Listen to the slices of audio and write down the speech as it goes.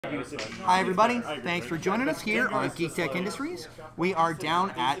Hi everybody, thanks for joining us here on Geektech Industries. We are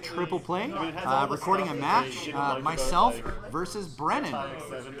down at Triple Play, recording a match, myself versus Brennan.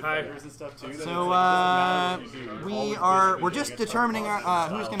 Hi. So we're just determining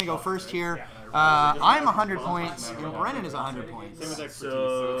who's going to go first here. I'm 100 points, and Brennan is 100 points.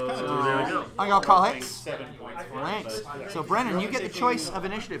 So there we go. I'll call hits. Thanks. So Brennan, you get the choice of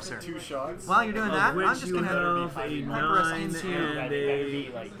initiative, sir. While you're doing that, I'm just going to have a 9 and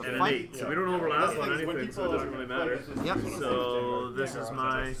an 8. So we don't overlap on anything, so it doesn't really matter. Yep. So this is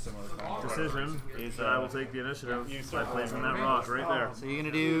my decision, is that I will take the initiative by placing that rock right there. So you're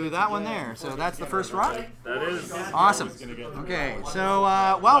going to do that one there. So that's the first rock? That is. Awesome. Okay, so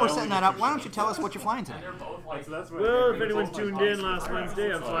while we're setting that up, why don't you tell us what you're flying today? Well, if anyone tuned in last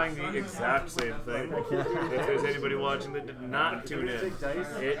Wednesday, I'm flying the exact same thing. If there's anybody watching that did not tune in,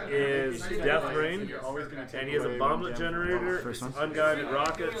 it is Death Rain, and he has a bomblet generator, unguided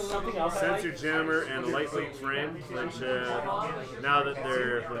rockets, sensor jammer, and a lightweight frame, which now that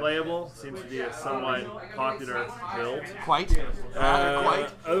they're playable, seems to be a somewhat popular build. Quite.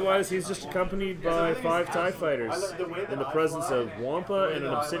 Otherwise, he's just accompanied by 5 TIE fighters in the presence of Wampa and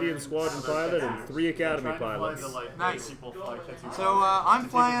an Obsidian Squadron pilot and 3 Academy pilots. Nice. So I'm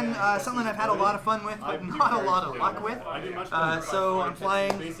flying something I've had a lot of fun with, but not a lot of luck with. So I'm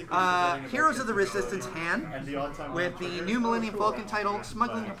flying Heroes of the Resistance Han with the new Millennium Falcon title,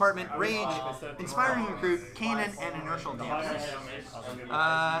 Smuggling Compartment, Rage, Inspiring Recruit, Kanan, and Inertial Damage.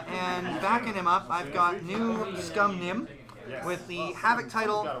 And backing him up, I've got new Scum Nim with the Havoc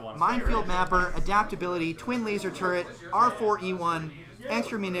title, Minefield Mapper, Adaptability, Twin Laser Turret, R4E1,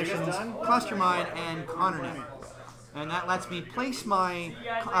 Extra Munitions, Cluster Mine, and Conner Net. And that lets me place my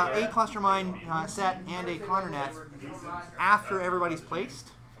a Cluster Mine set and a Conner Net after everybody's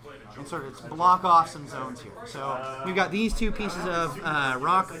placed, and sort of block off some zones here. So we've got these 2 pieces of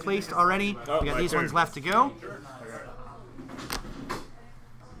rock placed already. We've got these ones left to go.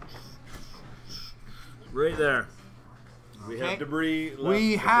 Right there. We have debris left.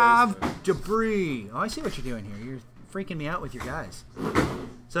 We have debris. Oh, I see what you're doing here. You're freaking me out with your guys.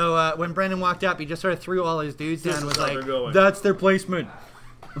 So when Brennan walked up, he just sort of threw all his dudes down and was like, that's their placement.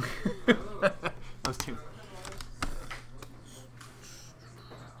 Those 2.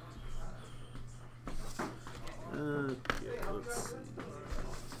 Okay, let's see.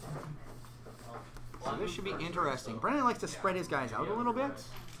 So this should be interesting. Brennan likes to spread his guys out a little bit.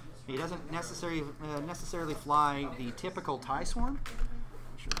 He doesn't necessarily fly the typical TIE swarm.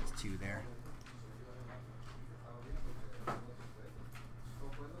 I'm sure there's 2 there.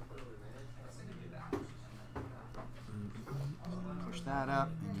 Push that up,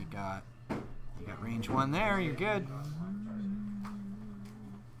 and you got range 1 there. You're good.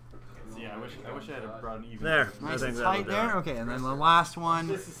 Yeah, I wish I had brought an even. There, nice and tight there. Okay, and then the last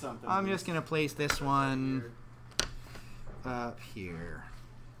one. I'm just gonna place this one up here,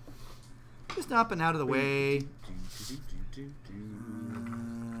 just up and out of the way.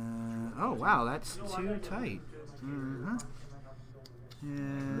 Oh wow, that's too tight.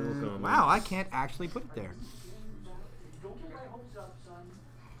 Wow, I can't actually put it there.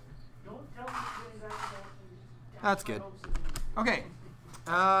 That's good. Okay.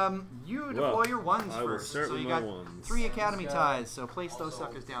 You deploy your ones first. So you got 3 Academy ties, so place those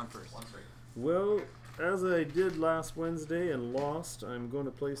suckers down first. Well, as I did last Wednesday and lost, I'm going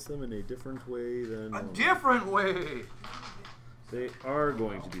to place them in a different way than... A different way! They are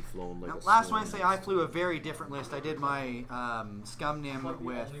going to be flown like a last Wednesday I flew a very different list. I did my Scum Nim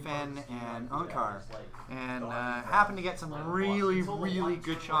with Fen and Unkar, and happened to get some really, really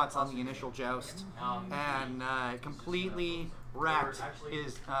good shots on the initial joust, and completely wrecked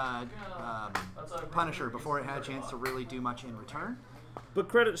his Punisher before it had a chance to really do much in return. But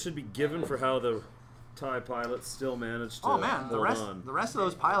credit should be given for how the TIE pilots still managed to hold on. The rest of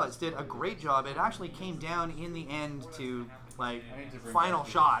those pilots did a great job. It actually came down in the end to like final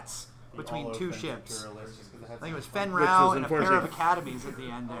shots between 2 ships. I think it was Fen Rao and a pair of Academies at the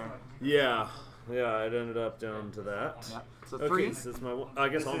end there. Yeah, it ended up down to that. Yep. So 3. Okay, so it's my, I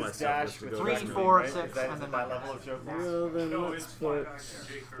guess all my stuff is to go 3, 4, 6, and then my level of joke. Well, then let's put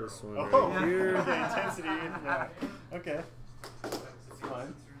this one right here. The intensity. Okay. It's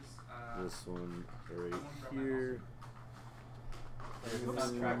fine. This one right here. Oops,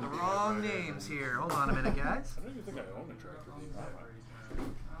 the wrong names here. Hold on a minute, guys. I don't even think I own a tractor.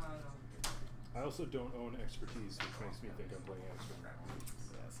 I also don't own expertise, which makes me think I'm playing extra.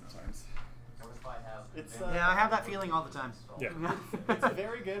 Yeah, sometimes. It's, Yeah, I have that feeling all the time. Yeah. it's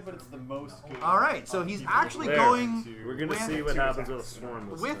very good, but it's the most good. All right, so he's actually There. going We're gonna with, see what happens with a swarm.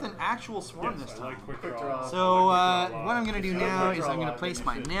 This with time. an actual swarm Yes, this I time. like quick draw. So what I'm going to do now is I'm going to place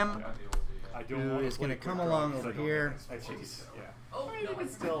my Nim, I don't who want is to going to come along over here. Jeez. Yeah. I mean,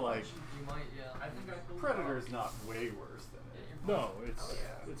 it's still like Predator's not way worse than it. No,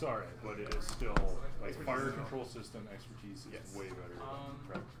 it's alright, but it is still like fire control system expertise is way better than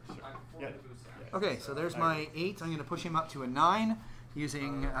Predator. Sure. Yeah. Okay, so there's my 8. I'm going to push him up to a 9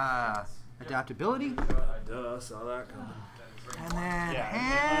 using adaptability. Duh, saw that coming. And then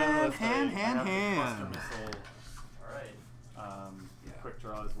Yeah, hand. Quick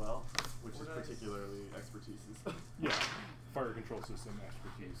draw as well, which is particularly expertise's. Yeah, fire control system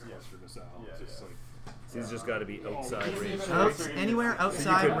expertise, cluster missile. Yeah, Just yeah. like He's just got to be outside range. Anywhere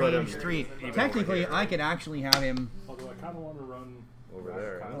outside could put him range 3. even Technically, over here. I could actually have him although I kind of want to run Over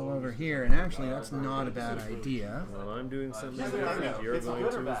there. all over here, and actually that's not a bad idea. Well, I'm doing something Yeah, different. You're it's going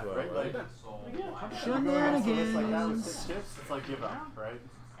good to or as bad, well, right? right? Like, Shenanigans. like that with 6 chips, it's like give up, right?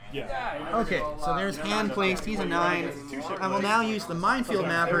 yeah. Okay, so there's hand placed. He's a 9. I will now use the Minefield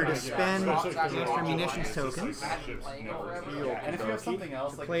mapper to spend the extra munitions tokens. Yeah, and if you have something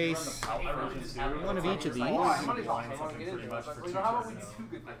else, like Place one of each of these. Although I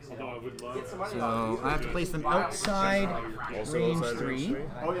would love So I have to place them outside Also range outside 3. range 3.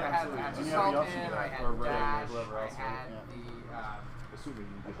 Oh yeah, absolutely. And you have the option to go, or whoever else. assuming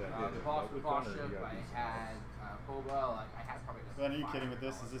you get that the hit. boss With boss Gunner, ship, you got I these. had Boba, like I had probably Ben, are you kidding with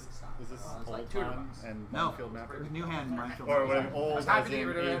this? Is this like old 200 time bucks. and No, Minefield mapper? new hand Minefield Or mapper. whatever, I old was as happy to in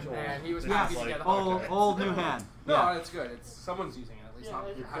get rid of age it, old. and he was Yes, happy to get the old new hand. No, Yeah. it's good. It's someone's using it at least.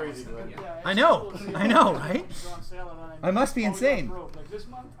 Not You're crazy, Glenn. Yeah. I know, right? I must be insane. Like this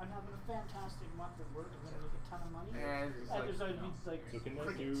month, I'm having a fantastic month at work. I'm gonna make a ton of money. And it's like, So can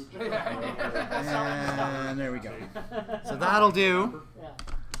that do? And there we go. So that'll do, Yeah.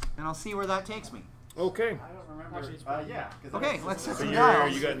 and I'll see where that takes me. Okay. I don't remember. Actually, it's Yeah. 'cause Okay, it's- let's set So some you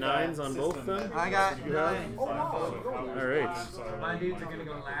dials. got 9s on both then? I got You have? 9. All right. my dudes are gonna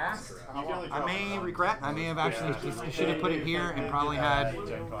go last. You can only I drop may one. regret. I may have actually should have put it here and probably had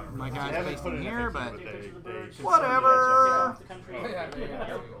my They guys haven't placed put in it here, FAQ, but they whatever. the country. Yeah,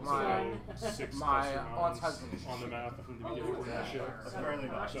 my So 6 my cluster aunt's mines husband. on the map from the beginning of that ship. Apparently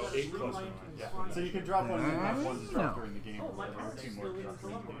not. So 8 cluster mines. Yeah. So you can drop one and have one drop No. during the game, or whatever, or 2 more drops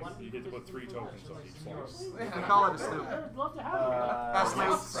during the game. You get to put 3 tokens on each slice. We call it a sloop. I'd love to have it.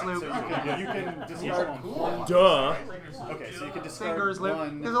 Sloop, So sloop. you can discard one. Duh. Okay, so you can discard Singer's loop.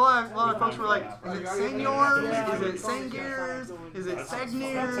 one. Because a lot of folks were like, is it Seniors? Is it Sangiers? Is it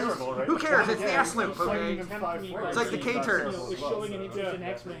Segniers? Who cares? It's the S loop, okay? It's like the K-turns. It's showing an interest in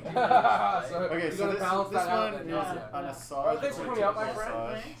X-Wing. Okay, you so gotta this balance one that out. is Yeah. an Asajj. Oh, thanks for coming out, my friend.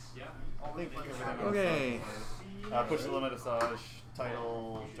 Asajj. I think everything Okay. else. Push the limit Asajj,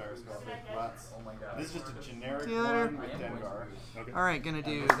 title, gyroscopic, rats. This is just a generic See you later. one with Dengar. Okay. All right, gonna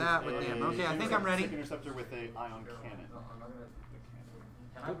do that with them. Okay, I think I'm ready. Interceptor with a ion cannon.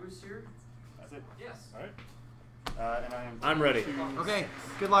 That's it. Alright. And I am. I'm ready. Okay,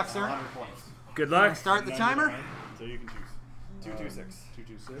 good luck, sir. 100 points. Good luck. Start the timer. So you can choose. 226.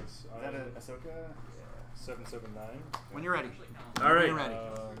 226. Is that a Ahsoka? 779. When you're ready. All When right. you're ready.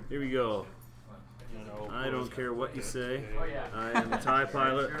 Here we go. I don't care what you say. I am a TIE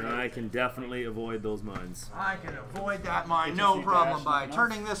pilot, and I can definitely avoid those mines. I can avoid that mine no problem by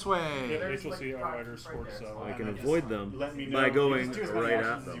turning this way. HLC Outrider Sports. I can avoid them Let me know. by going Just do as many right at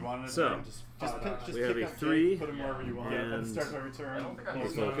actions as you them. wanted to So, do. Just pick, just we have pick a up 3 Jake, put him wherever you want, and and start my return. a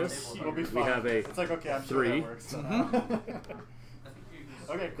focus. We'll be We fine. have a It's like, okay, I'm 3. sure that works. Okay,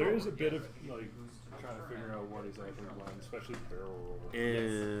 cool. There is a bit of like trying to figure out what exactly one, especially barrel roll.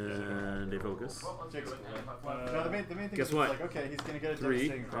 and a focus. Jake's cool. No, the main thing Guess is what? like, okay, he's going to get a 3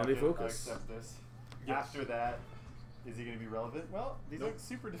 devastating and a rocket, focus. I accept this. Yes. After that, is he going to be relevant? Well, these are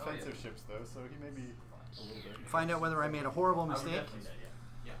super defensive ships, though, so he may be a little bit. Find out whether I made a horrible mistake.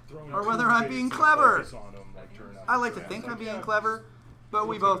 Throwing Or out whether 2 I'm baits being to clever. focus on 'em, like, turn out I like to the think gas. I'm being clever, but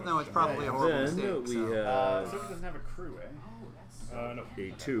we both know it's probably a horrible Then mistake. we So. have So he doesn't have a crew, eh? No.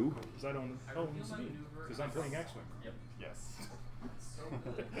 a 2. Because I don't. Oh, it's me. Because I'm playing X-Wing. Yes.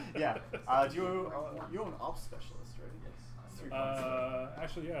 Yeah. Do you own Ops Specialist, right? Yes. 3 points.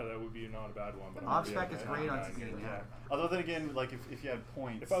 Actually, yeah, that would be not a bad one. But Ops yeah, spec is great on Steam, yeah. Although then again, like if you had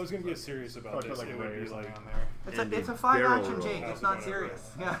points. If I was gonna get serious about probably this, put like it a would ray be or something like. on there. It's a And 5 barrel action roll. Jake. It's not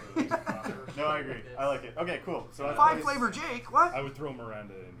serious. Yeah. No, I agree. I like it. Okay, cool. So I 5 flavor Jake. What? I would throw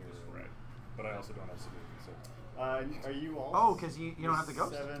Miranda in here, right? But I also don't have Sabine, so. Are you all? Oh, because you don't have the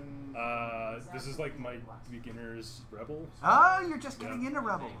ghost? 7. This is like my beginner's rebel. Oh, you're just getting into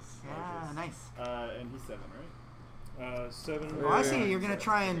rebels. Yeah, nice. And he's 7, right? 7. Oh, I see. You're gonna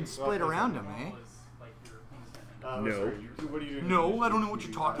try and split around him, eh? No. Sorry, what are you doing? No, I don't know what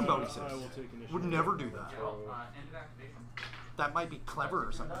you're talking about. He I says. will take initiative. Would never do that. That might be clever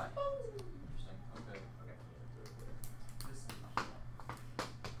or something.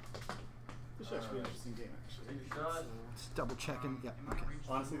 This should actually be an interesting game, actually. Just double checking. Yeah. Okay.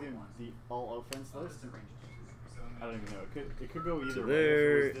 Honestly, the all offense list, I don't even know. It could go either So way.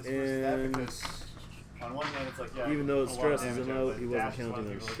 there If it was this versus that, and because on one hand it's like, yeah, even though it put a lot of stresses damage him out, out, but he dash wasn't is one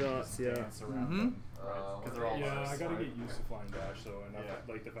counting of those the really shots, yeah. dance around them, because they're all Yeah, I left gotta side. get used to flying dash though, and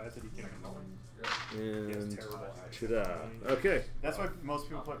like the fact that he can. He has And terrible action. to that. Okay, That's why most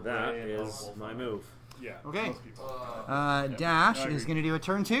people put that Ray and is Wolf my on. move. Yeah. Okay. Most people. Dash I is agree. gonna do a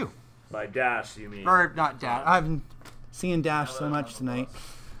turn 2. By dash, you mean? Or not Dash. I've been seeing Dash so much tonight.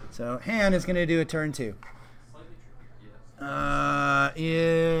 So Han is gonna do a turn 2.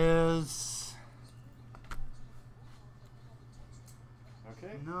 Is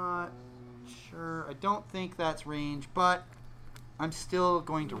Okay. not sure. I don't think that's range, but I'm still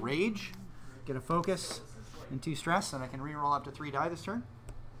going to rage, get a focus and 2 stress, and I can re-roll up to 3 die this turn.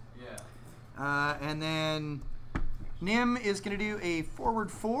 And then Nim is going to do a forward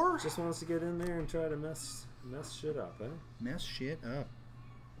 4. Just wants to get in there and try to mess shit up, eh? Mess shit up.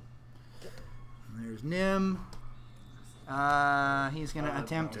 And there's Nim. He's going to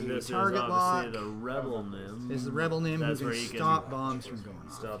attempt And a this target is lock. obviously the rebel Nim. This is the rebel Nim who That's can where you can stop bombs from going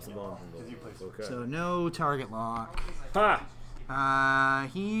off. Stops the bomb from going off. Okay. So no target lock. Ha!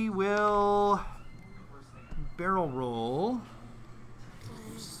 He will barrel roll.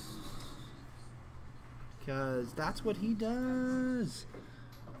 Because that's what he does.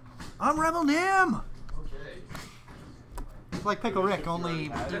 I'm Rebel Nim! It's like Pickle Rick, only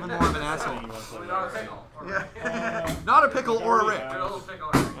even more of an asshole. Yeah. Not a pickle or a Rick.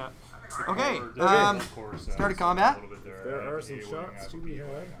 Yeah. Okay, start of combat. There are some shots to be had.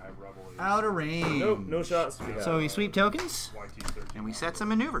 Out of range. Nope, no shots to be had. So we sweep tokens, and we set some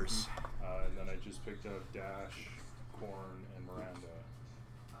maneuvers. And then I just picked up Dash, Corn, and Miranda.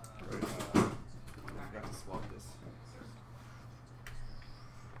 I forgot to swap this.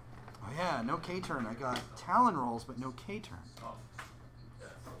 Oh yeah, no K turn. I got Talon rolls, but no K turn.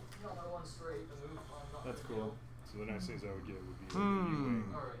 That's cool. So the next things I would get would be U-Wing,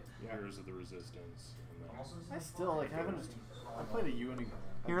 Heroes of the Resistance, and then I still like haven't. I played a U and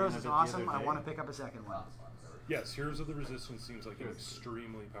Heroes is awesome. I want to pick up a second one. yes, Heroes of the Resistance seems like an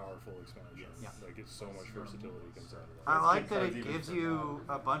extremely powerful expansion. Yeah. Like it's so much versatility comes out of that. I like that it gives you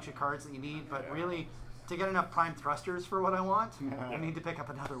a bunch of cards that you need, but really, to get enough prime thrusters for what I want, I need to pick up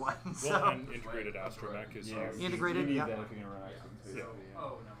another one. So Well, and integrated astromech is Yeah, huge. integrated, you need yeah. that if you're gonna run action. Yeah.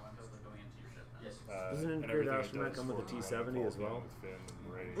 Doesn't and integrated everything it astromech does come with for a One, T70 as Finn well? with Finn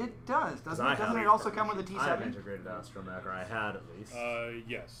and Ray. It does, doesn't I it? Doesn't have it also come with a I have T7? integrated astromech, or I had at least.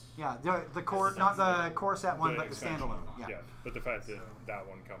 Yes. Yeah, the core, not the core set one, but the expansion. standalone. Yeah. But the fact that that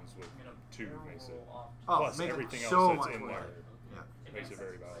one comes with 2 makes it. Oh, Plus makes it everything so else much that's in worth there it. Yeah. makes it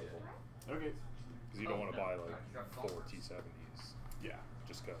very valuable. Okay. Because you don't want to buy like 4 T70s. Yeah,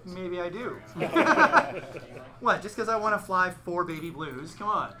 just because. Maybe I do. What? Just because I want to fly 4 baby blues? Come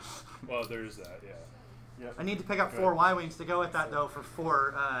on. Well, there's that, yeah. I need to pick up 4 Y-wings to go with that though for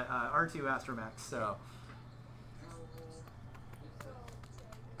 4 R2 astromechs. So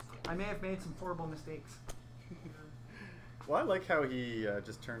I may have made some horrible mistakes. Well, I like how he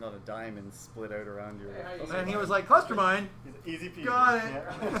just turned on a dime and split out around your. And he was like, "Cluster mine, Easy peasy. got it,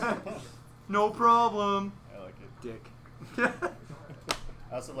 Yeah. no problem." I like it. Dick.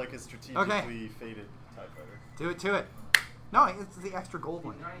 I also like his strategically faded TIE fighter. Do it to it. No, it's the extra gold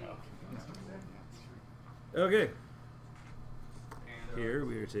one. Okay. Here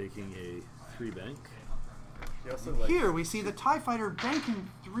we are taking a 3 bank. He also like, Here we see the TIE Fighter banking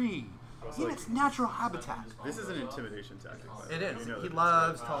 3 in its natural habitat. this is an intimidation tactic. By the It way. is. You know He that,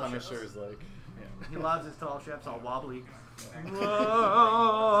 loves right? tall Punisher's like. Yeah. He loves his tall ships all wobbly.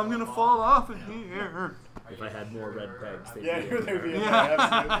 Whoa, I'm gonna fall off in here. If I had more red pegs, they'd Yeah, be you're in there. there. Yeah,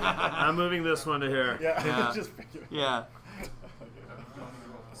 absolutely. I'm moving this one to here. Yeah, Yeah. just figure it Yeah.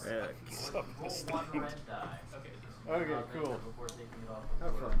 Okay, cool.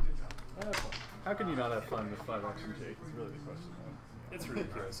 Have fun. Have fun. How can you not have fun with 5 action Jake? Is really the question. Though. It's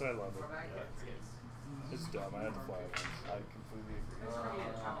ridiculous. I love it. It's dumb. I had to fly once. I completely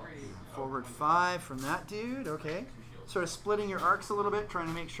agree. Forward 5 from that dude. Okay. Sort of splitting your arcs a little bit, trying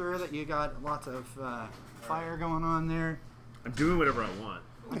to make sure that you got lots of fire going on there. I'm doing whatever I want.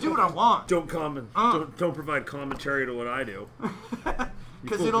 I do what I want. Don't don't provide commentary to what I do.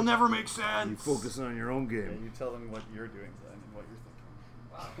 Because it'll never make You sense. focus on your own Yeah, game. you tell them what you're doing then and what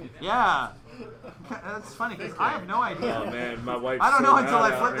you're thinking. Yeah. That's funny because I have no idea. Oh man, my wife. I don't know until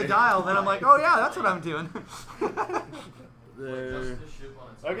I flip the dial. Then I'm like, oh yeah, that's what I'm doing. There.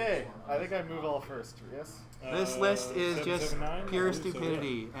 Okay, I think I move all first. Yes. This list is just 779? pure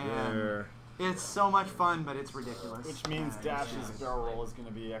stupidity, and There. it's so much fun, but it's ridiculous. Which means And, Dash's barrel roll is going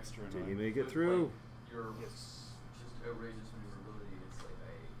to be extra Did he annoying. make it through? Yes.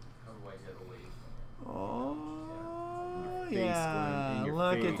 Oh Your face yeah, going in your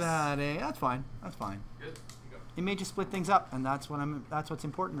look at face. that. Eh? That's fine. That's fine. It made you split things up, and that's what's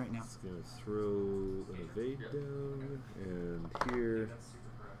important right now. It's gonna throw an evade down, and here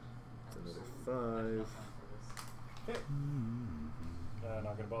another 5.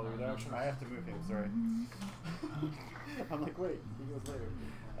 Not gonna bother with action. I have to move him, sorry. I'm like, wait, he goes later.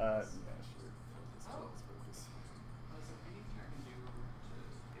 Yeah, sure.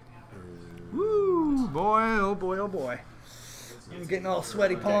 Woo, boy, oh boy, oh boy. I'm getting all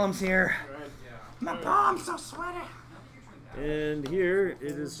sweaty palms here. My palms so sweaty. And here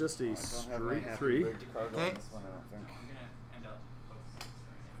it is just a I don't have my straight happy 3. birthday card on Okay. this one, I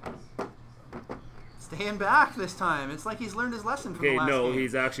don't think. Staying back this time. It's like he's learned his lesson from Okay, the last no, game.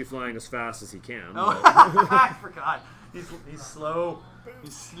 he's actually flying as fast as he can. Oh, but I forgot. He's slow.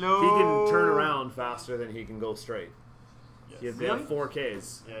 He's slow. he can turn around faster than he can go straight. Yes. They have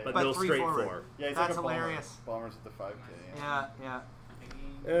 4Ks, Yeah, but But no 3 straight forward. 4. Yeah, he's That's like a bomber. hilarious. Bombers with the 5K. Yeah, yeah.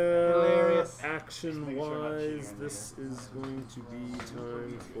 Hilarious. Just Action making sure I'm not cheating wise, on this is going to be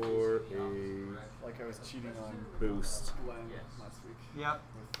time for a Like I was cheating on boost. Len last week. Yep.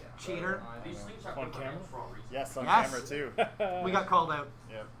 Cheater. On camera? Yes, on Yes. camera too. We got called out.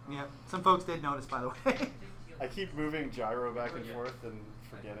 Yep. Yep. Some folks did notice, by the way. I keep moving gyro back and forth and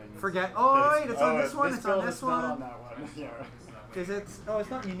forgetting. Forget. Oh, wait, it's on this one. It's on build this is not one. on that one. Yeah. Is it? Oh, it's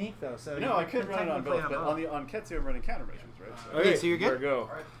not unique though. So No, I could run it on technically both, but on Ketsu I'm running countermeasures, right? So. Okay, so you're good? There we go.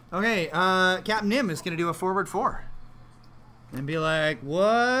 Okay, Captain Nim is gonna do a forward 4, and be like,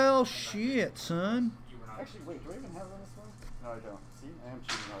 "Well, shit, son." Actually, wait, do I even have it on this one? No, I don't. See, I am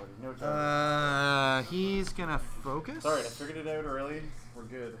cheating already. No gyro. He's gonna focus. Sorry, I figured it out early. We're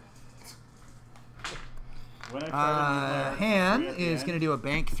good. When I try to move my Han R3 at the is end, gonna do a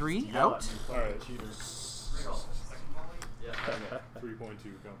bank 3 yell at out. me, Alright. cheaters.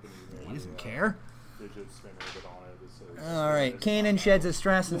 3.2 company. He doesn't care. Digit spinner bit on it. It says, All right, Kanan sheds his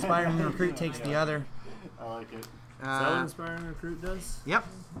stress. Inspiring recruit takes the other. I like it. Is that what Inspiring Recruit does? Yep.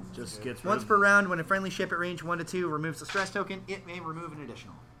 Just gets Once rid per round, when a friendly ship at range 1 to 2 removes a stress token, it may remove an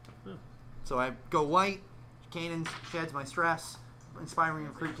additional. Huh. So I go white, Kanan sheds my stress, Inspiring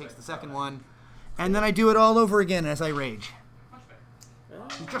Recruit takes the second one, and then I do it all over again as I rage.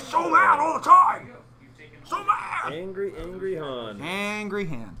 He's just so mad all the time! So mad! Angry Han. Angry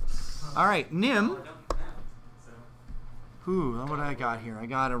hand. Alright, Nim. Ooh, what do I got here? I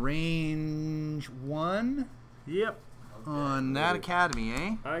got a range 1 Yep, on that academy,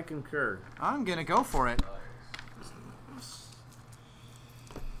 eh? I concur. I'm gonna go for it.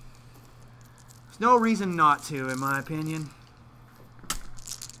 There's no reason not to, in my opinion. So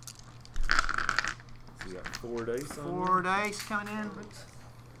you got 4 dice on 4 dice coming in. there.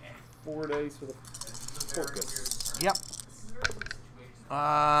 4 dice with a focus. Yep.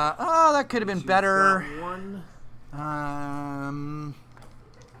 Oh, that could have been better. Got 1. How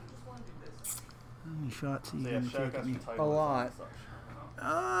many shots are you So yeah, gonna shout take at out me? to A title lot. and such.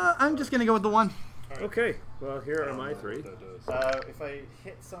 I'm just gonna go with the 1. Okay, well here are my 3. that does. If I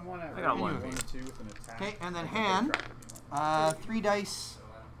hit someone at I got range one. 1 or 2 with an attack, Okay, and then I can Han. subtract if you want. 3 dice.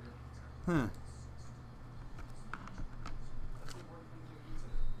 Huh.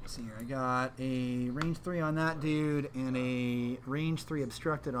 Let's see here. I got a range 3 on that dude and a range 3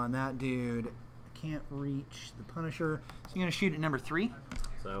 obstructed on that dude. I can't reach the Punisher. So I'm gonna shoot at number 3.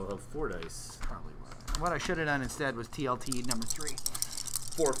 So I will have 4 dice. Probably what I should have done instead was TLT number 3.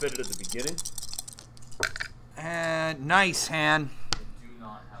 Forfeited at the beginning. And nice, Han.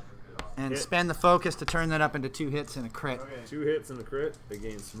 And Hit. spend the focus to turn that up into 2 hits and a crit. Okay. 2 hits and a crit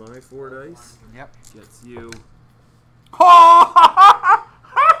against my 4 dice. Yep. Gets you TIE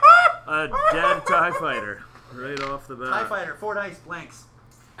a dead TIE Fighter right off the bat. Fighter, 4 dice, blanks.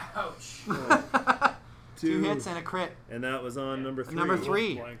 Ouch. 2 hits and a crit. And that was on number 3. Number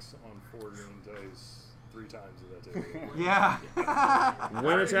 3. Blanks on 4 green dice 3 times at that table. Yeah.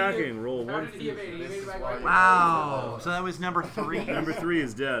 When attacking, roll How 1. did he evade? He evaded back like Wow. So that was number 3. Number 3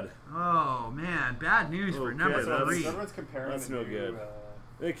 is dead. Oh man, bad news for Okay, number that's- 3. Everyone's comparing That's the no new, good.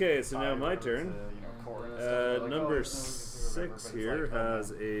 Okay, so now my turn. core and stuff. Like, Number oh, it's 6 but here it's like,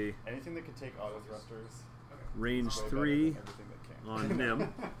 has a anything that could take auto thrusters. range way better 3 than everything that can. on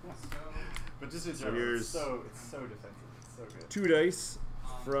Nim. But just in So general, here's it's so defensive. It's so good. 2 dice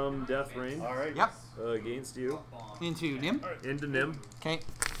from Death Rain All right. Yep. against you. Into Nim. Into Nim. Okay.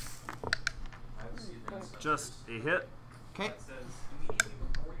 Just a hit. Okay.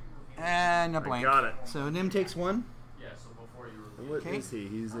 And a blank. got it. So Nim takes 1. And what Okay. is he?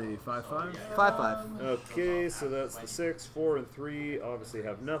 He's a 5/5? 5/5. Okay, so that's the 6. 4 and 3 obviously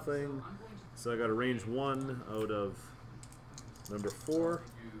have nothing. So I got a range 1 out of number 4.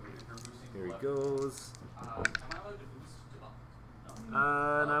 Here he goes.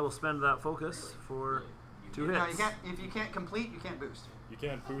 And I will spend that focus for 2 hits. No, you can't. If you can't complete, you can't boost. You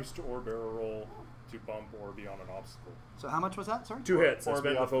can't boost or barrel roll to bump or be on an obstacle. So how much was that? Sorry. 2 hits. I or spent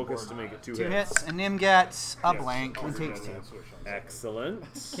be the off the focus board. to make it 2 2 hits. hits, and Nim gets a Yes. blank and Oh, takes yeah, 2. yeah, switch on. Excellent.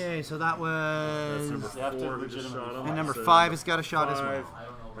 Okay, so that That's was. number You have to 4 who just legitimately shot him. fight. And number So 5 has got a shot as 5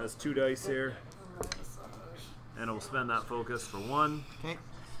 well. has 2 dice here. And I will spend that focus for 1. Okay.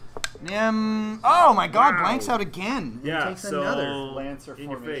 Nim. Oh my God! Wow. Blanks out again. And Yeah, takes so another. Lancer in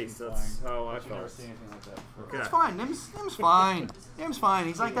your formation face. That's flying. how I I've never felt. seen anything like that before. Okay. It's fine. Nim's fine. Nim's fine.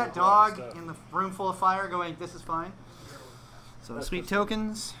 He's like that dog in the room full of fire going, this is fine. So sweet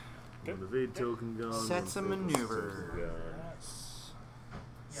tokens. One evade token gone. Sets one a focus maneuver. token gone.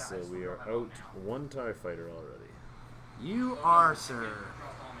 So we are out 1 TIE fighter already. You are, sir.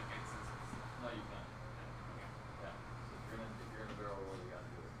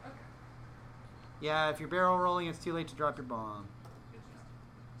 Yeah, if you're barrel rolling, it's too late to drop your bomb.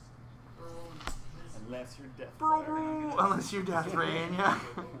 Unless you're death. Unless you're Death Rain, yeah.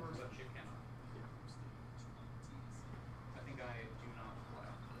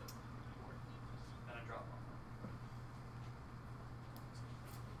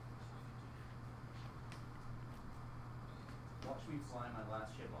 Watch me fly my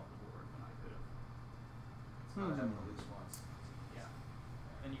last ship off the board when I could have. It's not happened at least once. Yeah.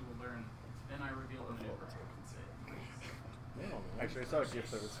 Then you will learn. Then I reveal the maneuver. Actually, I saw a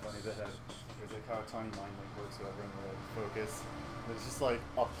GIF that was funny that had, it was like how Tiny Mind like works with everyone with focus. There's just like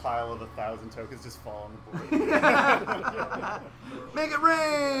a pile of 1,000 tokens just fall on the board. Make it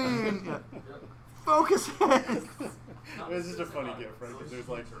rain! Yeah. Focus it! It was just a funny GIF, right? Because there's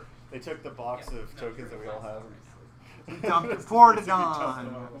like, they took the box of tokens that we all have and Dumped it, poured it dumped on.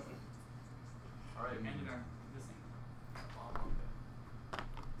 them all. Alright, ending our missing.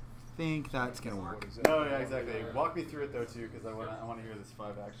 Think that's gonna work. No, yeah, exactly. Walk me through it though too, because I want to hear this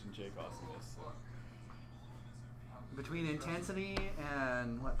 5-action Jake awesomeness. Between intensity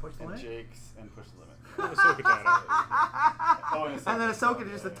and what? Push the And limit? Jake's and push the limit. Ahsoka Tano. Oh, And then Ahsoka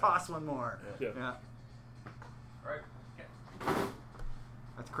just to toss one more. Yeah. Yeah. Alright, okay.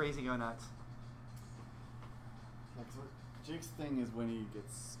 That's crazy go nuts. Jake's thing is when he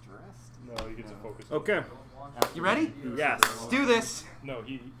gets stressed. No, he gets a focus. Okay. You ready? Yes. Let's do this. No,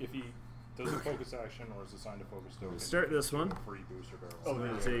 if he does a focus action or is assigned a focus token, Start this one. free booster barrel. Oh, I'm yeah.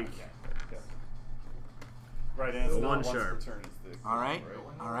 gonna take Yeah. Right, and it's One not once sharp. per turn. It's the Alright.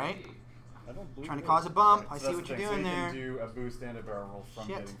 Alright. I don't believe Trying to it cause is. a bump. I So see that's what the you're thing. doing So there. you can do a boost and a barrel roll from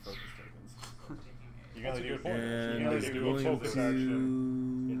Shit. getting focus tokens. You That's a can good point. And You can he's either do a going focus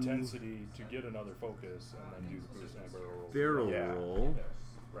action, to intensity to get another focus, and then do the boost and barrel roll. barrel Yeah. roll.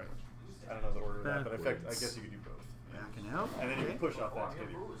 Right. I don't know the order of that, but I Backwards. guess you could do both. Backing out. And then you Okay. can push off that to get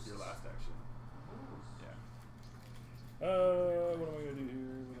your last action. Yeah. What am I gonna do here?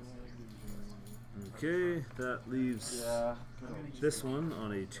 Okay, that leaves Yeah. this one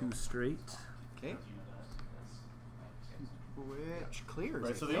on a 2 straight. Okay. Which clears.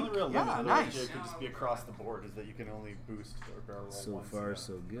 Right, I so the think. only real limit Yeah, of nice. Jake could just be across the board is that you can only boost or barrel roll So once. far,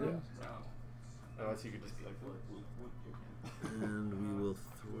 so good. Otherwise, you could just be like, whoop, whoop, whoop, whoop. And we will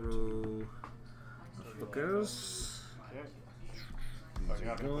throw a focus. Okay. Oh, you're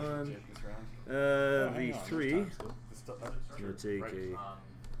not gonna push One. with Jake this round. The 3. It's still, I'm going to take right.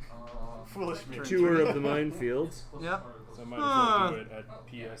 a Foolish me. tour of the minefield. Yep. So I might as well do it at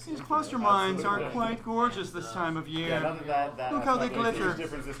PS. These cluster mines aren't quite gorgeous this time of Yeah, year. not that Look how they makes a huge glitter.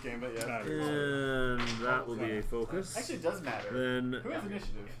 difference this game, but yeah. And that will be a focus. Actually, it does matter. Then Who has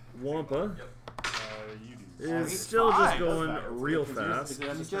initiative? Wampa You do. is still just Five. going real fast.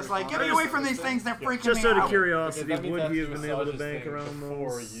 He's just like, get me away from these things, they're freaking Just me out of out. curiosity, Because that means would that's he have the been able to massages bank thing around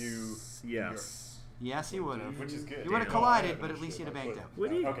before those? you- Yes. Yes, he would have. Which is good. You would have Damn. collided, but at least you'd have banked out.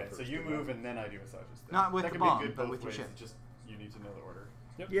 Would he? Okay, so you move and then I do massages. Not with that the could bomb, be good but both with your ways. ship. It's just you need to know the order.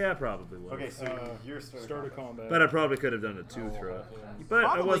 Yeah, probably would. Okay, so you're Start of combat. But I probably could have done a 2 throw. But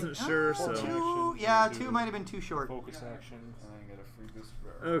I wasn't sure, so. 2, yeah, 2 might have been too short. Focus action. And I get a free boost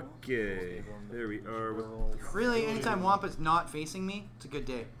for arrow. Okay, there we are. Really, anytime Wampa's not facing me, it's a good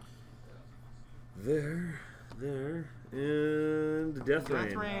day. There, and Death Rain.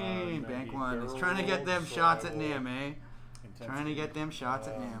 Death Rain, bank 1. He's trying to get them shots at Nim, eh? Trying to get them shots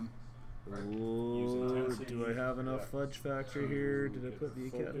at Nim. Oh, do I have enough fudge factory here? Did I put the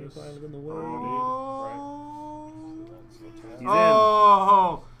Academy pilot in the way? He's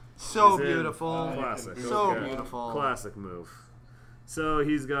Oh, so He's in. beautiful. Classic. So Okay. beautiful. Classic move. So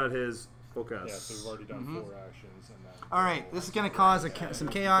he's got his focus. Yeah, so we've already done 4 actions. And then All right, this is going to cause some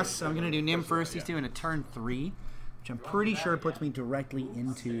chaos, so I'm going to do Nim first. He's doing a turn 3, which I'm pretty sure puts me directly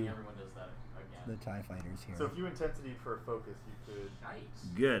into the TIE fighters So here. if you intensity for a focus, you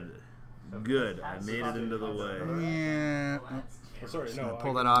could. Good. Good. I made it into the way. Yeah. Oh, sorry, Just no. gonna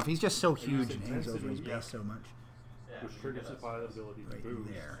pull that off. He's just so huge and hangs over his base so much. Which triggers the pilot ability to Right boost.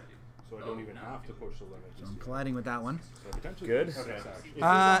 there. So I don't even have to push the limit. So I'm colliding with that one. So potentially Good. 6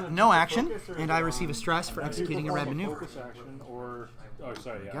 actions. No action, and I receive a stress for executing a red Perform maneuver. Focus action or, oh,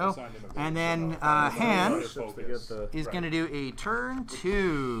 sorry, yeah, Go. assigned him a And boost. then So Han focus. is going to do a turn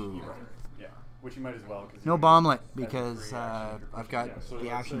 2. Yeah, which you might as well. Cause No you bomblet because I've got So the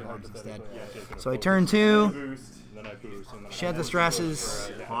let's action say bombs instead. hypothetically, yeah, taking a So I focus, turn 2, boost. Then I boost, and then shed the stresses.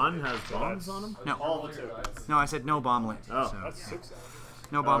 Han has bombs on him? No, All the tokens. no, I said no bomblet. Oh. So That's 6 actions.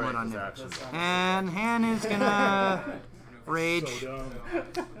 no bomblet Alright, on his him. actions. And Han is gonna rage. So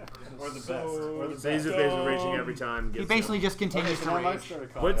dumb. Or the best. Or the So he's best. basically raging every time. He Gets basically just continues to now my rage. start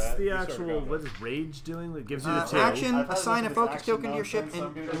of combat. What's the You start actual? combat. What is rage doing? It gives you the 2. Action, I thought assign it a was focus action token to your ship nonsense, so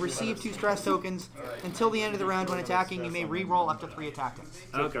I'm and gonna receive do 2 that. stress tokens. Until the end of the round when attacking, you may re-roll up to 3 attack tokens.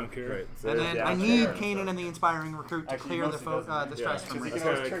 Okay, great. So And there's then the I action. need Kanan and the Inspiring Recruit to Actually, clear the, mostly doesn't. the stress from Because rage. you can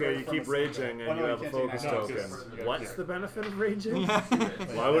always Okay, trigger you from keep a raging and Oh, no, you have a can't take focus that. No, 'cause token. you gotta What's clear. the benefit of raging? Yeah.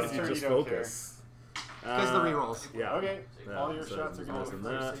 Why wouldn't you Turn, just you don't focus? Because the rerolls. Yeah. Okay, Yeah, all your so shots are it's going less to than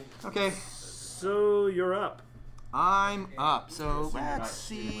that. Okay, So you're up. I'm up. So let's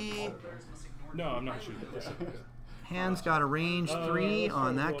see. No, I'm not shooting this. Han's got a range 3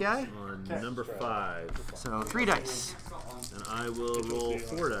 on that guy. On number 5. So 3 dice. And I will roll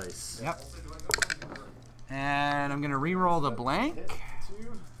 4 dice. Yep. And I'm going to re-roll the blank.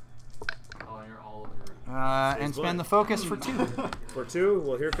 And spend the focus for 2. For 2,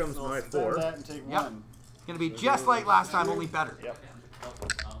 well, here comes my 4. That and take Yep. one. It's going to be just like last time, only better.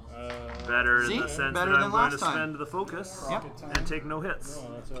 Better See? in the sense Better that than I'm going to last time. spend the focus Yep. and take no hits.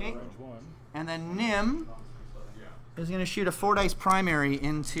 Oh, that's out Okay. of range 1. And then Nim is going to shoot a 4 dice primary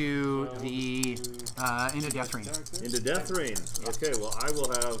into the into Death Rain. Into Death Rain. Okay, well, I will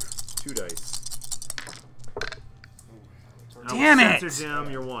have 2 dice. Damn I will it! censor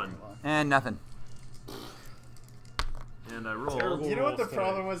jam your 1. And nothing. And I roll. Terrible. You know what the rolls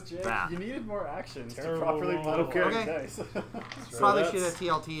problem was, Jake? Bat. You needed more actions Terrible to properly roll. modify Okay. Okay. dice. Probably that's- should have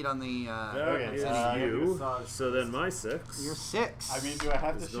TLT'd on the. That Okay, is so you. massage. So then my 6. You're 6. I mean, do I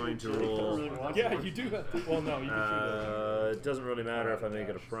have to Is shoot going to Jake? I don't roll- really want Yeah, to. you do that. Well, no, you can It doesn't really matter if I make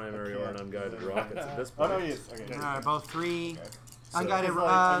it a primary or an unguided rockets at this Oh, point. no, yes. Okay. Both 3. So- Unguided. It's like,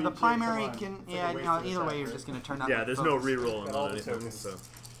 I mean, The Jake, primary come on. can. It's like Yeah, a waste no, of either way, attack, you're right? just going to turn up. Yeah, the there's no focus. re-rolling Got all on the anything. tokens. So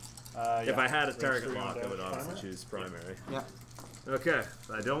Yeah. if I had a Range target 3 on lock, I would dash obviously primary? choose primary. Yeah. Okay,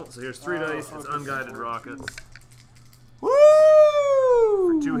 I don't. So here's 3 dice. It's unguided rockets.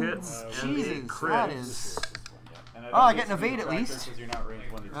 Woo! 2 hits and Jesus, a crit. that is. And Oh, I don't get an think evade at it's least. because you're not range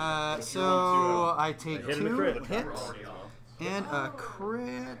 1 to 2. If you're rolling So I take hit and a 2 crit. hits and a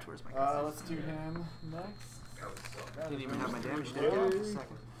crit. Where's my crit? Let's do him next. Didn't even have my damage deck out. Just a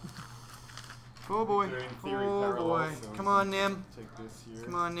second. Oh boy. They're in theory Oh parallel, boy. so Come on, Nim. Take this here.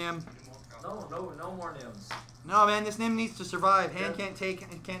 Come on, Nim. No more Nims. No, man, this Nim needs to survive. Han can't take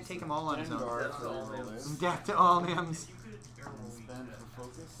him all on his own. Guard for roll this. Deck to all Nims. Spend for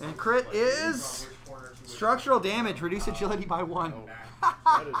focus. And crit is structural damage. Reduce agility by 1. That's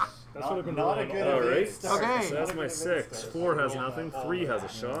what I've been Not a rolling good all Alright, evade start. Okay. so that's my 6. 4 has nothing. 3 has a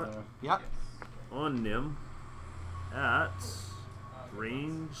shot Yep. on Nim at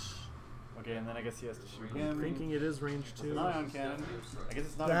range. Okay, and then I guess he has to shoot him. Thinking it is range 2. An ion cannon. I guess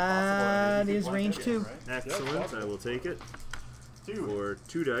it's not That impossible. is range 2. Right? Excellent. I will take it 2. for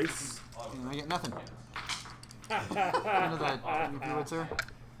 2 dice. And I get nothing. Into that, if you would, sir.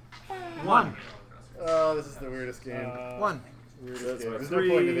 1. Oh, this is the weirdest game. 1. Weirdest That's game. my There's no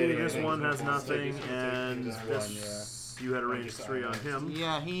point in 3. evading This anything. one has Just nothing, take it. and Just this you had a range 3 on him.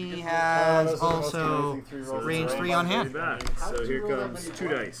 Yeah, he those has are the most also amazing 3 rolls. range Right? 3 on Three him. back. How So did you here roll that comes many 2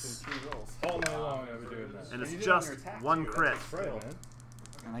 dice dice. in 3 rolls? All night long I've been doing that. And it's You did it on just your attack 1 too, crit. that's Right, man.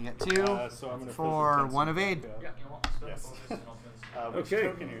 And I get 2 So I'm gonna for focus 1 evade. Yeah, you know what? Yes. Which Okay.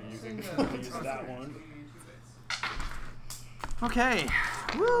 token are you using? I'm gonna use that one. Okay.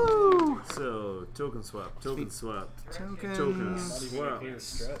 Woo! So, token swap, token swap. Tokens. Tokens. Not even Swap. clear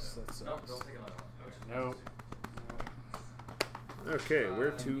stress. That sucks. No. Okay,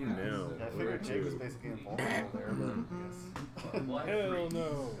 where to now? I Where figured Jake was to? basically invulnerable there, but Hell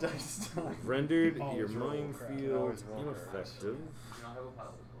no. dice time. Rendered Always your roll crap. minefield Always roll crap. ineffective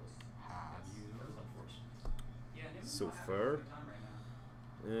so far.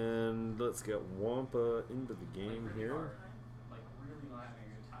 And let's get Wampa into the game here. Like, really not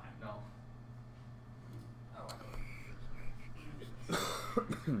having a good time. No.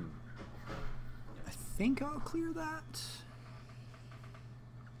 I think I'll clear that.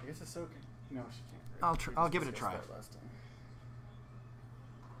 I guess Ahsoka. No, she can't. I'll tr I'll give it a try. That last time.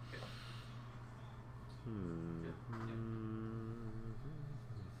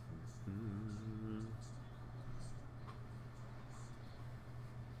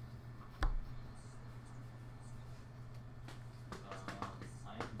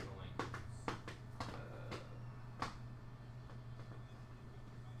 I am going.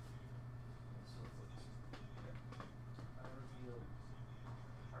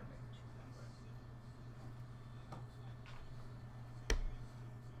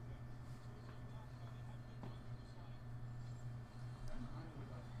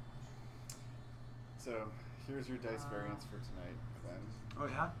 So here's your dice variants for tonight, then. Oh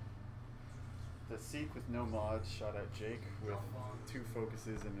yeah. The Seek with no mods shot at Jake with 2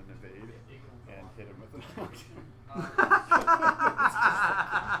 focuses and an evade, and hit him with an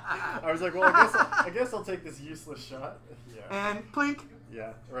I was like, well, I guess I'll take this useless shot. Yeah. And plink.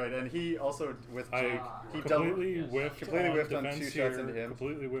 Yeah, right. And he also with I Jake, he completely whiffed completely whiffed on defense 2 shots here, into him.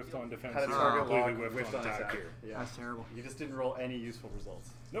 completely whiffed on defense Had a here, target completely lock, whiffed on attack here. Yeah. That's terrible. He just didn't roll any useful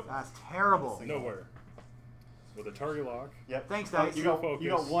results. Nope. That's terrible. Nowhere. With a target lock, Yep. Thanks, Dice. You got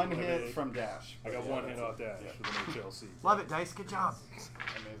Focus, 1 and hit evade. from dash. I got Yeah, 1 that's hit off it. dash Yeah. with an HLC. Love it, Dice. Good job.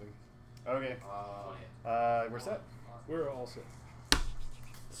 Amazing. Okay. We're set. We're all set.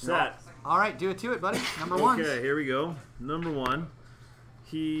 Set. All right, do it to it, buddy. Number 1. Okay, here we go. Number 1.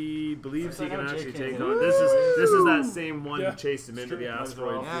 He believes he I can know actually JK. take on. This is that same one Yeah, who chased him into the it's true.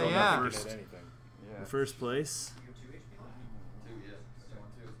 asteroid Yeah, field yeah. in First. Anything. the first place.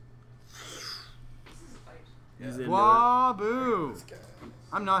 He's into it. Waboo.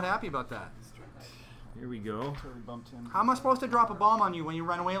 I'm not happy about that. Here we go. Totally bumped him. How am I supposed to drop a bomb on you when you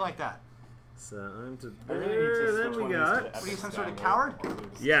run away like that? So I'm to I really need to there. Then switch we one of these got. to What are you, some epic sort of download. coward?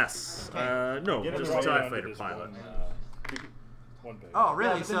 Yes. No, Get it just a right TIE down to fighter this pilot. One page. Oh,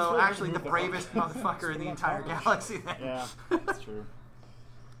 really? Yeah, So but actually the bravest motherfucker in the entire galaxy then. Yeah, that's true.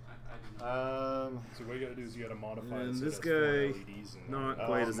 So what you gotta do is you gotta modify And it so this it has 4 guy, LEDs and not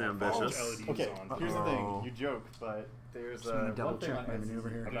quite as my ambitious. LEDs Okay, on. here's the Uh-oh. thing. You joke, but there's Just gonna double one thing check on my Etsy. maneuver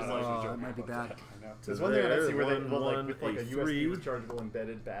here. I'm not There's, actually Oh, joking it might be about bad. I know. There's one thing on there, Etsy where they one, with like a USB 3. rechargeable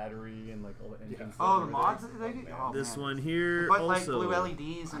embedded battery and like all the engines. Oh, the mods that they do? Oh, This man. one here But like also blue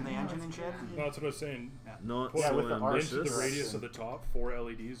LEDs and the engine and shit? No, that's what I was saying. not Yeah, so with the arc Into ambitious. the radius of the top, 4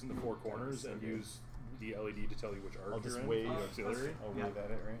 LEDs in the 4 corners, and use the LED to tell you which arc I'll you're just in. wave. The auxiliary. I'll Yeah. wave at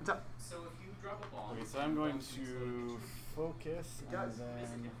it, right? What's up? So if you drop a bomb. Okay, so I'm going to focus and Is it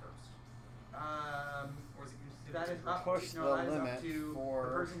then hit first? Or is it you That is up. Push No, that the is up limit to for- the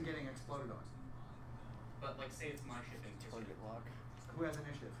person getting exploded on. But like, say it's my shipping. target lock Who has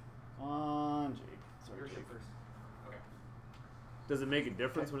initiative? on Jake. Sorry, Your Jake. ship first. Okay. Does it make a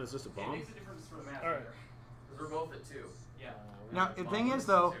difference when it's just a It bomb? makes a difference for the math. All right. Because we're both at 2. Yeah. Now, the thing is,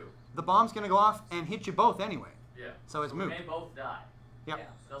 though, the bomb's going to go off and hit you both anyway. Yeah. So it's we moot. may both die. Yep. Yeah.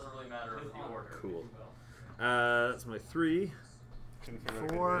 It doesn't really matter with the order. Cool. That's my 3. Couldn't figure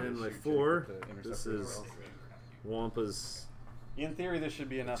out a 4. good way to And my shoot Jake 4. with the This interceptor is as well. Wampa's In theory, this should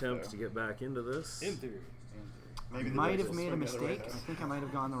be enough. attempt though. to get back into this. In theory. In theory. I Maybe the might dice have will made a swing the other way, mistake. I though. think I might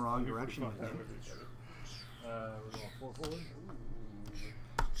have gone the wrong direction with it. We're going 4 forward.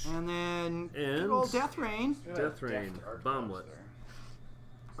 And then, And- good old Death Rain. Look at Death that Rain, deft arc bomblet. dodge there.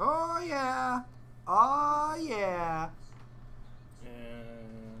 Oh, yeah. Oh, yeah.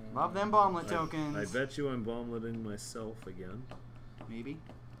 And Love them bomblet tokens. I bet you I'm bombletting myself again, Maybe.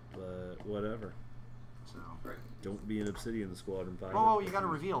 but whatever. So. Don't be an Obsidian Squadron pilot. Oh, you got to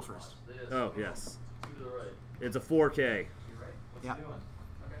reveal first. Oh, yes. To the right. It's a 4K. You're right. What's Yeah. he doing?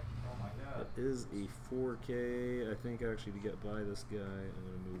 Okay. Oh my god. That is a 4K. I think actually to get by this guy, I'm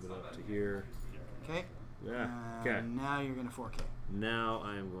going to move it up to here. Okay. Yeah. Okay. Now you're going to 4K. Now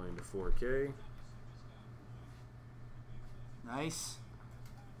I am going to 4K. Nice.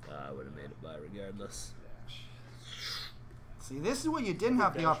 I would have made it by regardless. See, this is what you didn't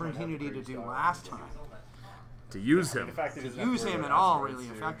have the opportunity to do last time. To use him. The fact that he doesn't Use have to him worry at about all asteroids, really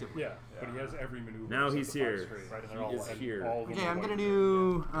too. effectively. Yeah, but he has every maneuver. Now except he's the here. straight. Right, and He they're all- is and here. all of them Okay, are I'm white. gonna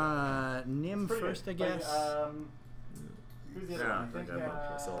do Nim Pretty first, I good. Like, guess. who's the other Yeah, one? I think I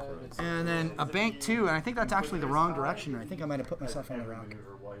bumped myself around. And then a bank 2, and I think that's actually the wrong direction. I think I might have put myself on the Every rock.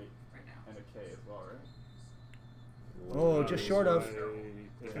 maneuver white and a K as well, right? Oh, just short of.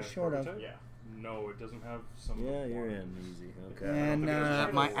 It Just short of. Yeah. No, it doesn't have some. Yeah, you're in easy. Okay. And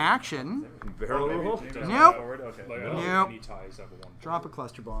my action, Barrel maybe roll? it doesn't Nope. go forward? Okay. Like, I don't Nope. think any ties have a 1. drop a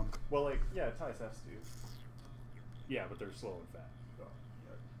cluster bomb. Well, like, yeah, ties have to. Yeah, but they're slow and fat.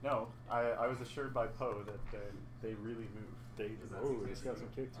 No, I was assured by Poe that they really move. It's got some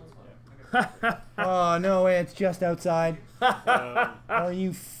kick to it. Oh, no way, it's just outside. Yeah. Are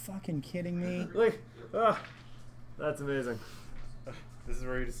you fucking kidding me? Look. Ah, that's amazing. This is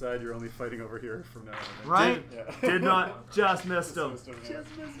where you decide you're only fighting over here from now on. Right? Yeah. Did not. Just missed him.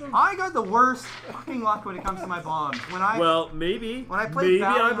 I got the worst fucking luck when it comes to my bombs. Well, maybe. When I played maybe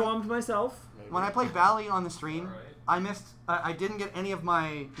I Batman- bombed myself. When I played Bally on the stream, I missed. I didn't get any of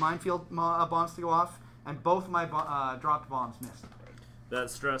my Minefield bombs to go off, and both my dropped bombs missed.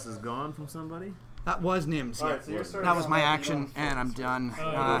 That stress is gone from somebody. That was Nim's. Alright, so you're starting That was on my that, you action, don't and I'm focus. done. no,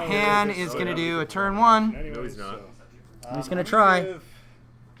 Han no, is no, gonna no. do a turn 1. Anyways, No, he's not. He's gonna try.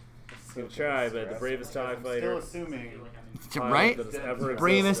 He's gonna try, but the bravest TIE Still fighter. assuming. Right? that has ever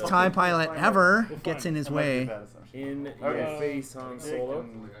Bravest existed. TIE pilot ever gets in his That might be a way. bad assumption. In your face, Han Solo.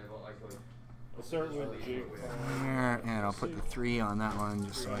 We'll start with Jake. And I'll put the 3 on that one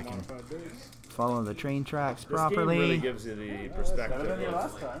just so I can follow the train tracks This game really properly. gives you the Better than perspective your of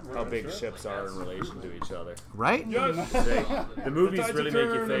last time. how big ships are in relation to each other. Right? The movies tides really are make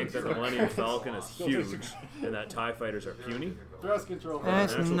you turning. think that the Millennium Falcon is huge and that TIE fighters are puny. Thrust control.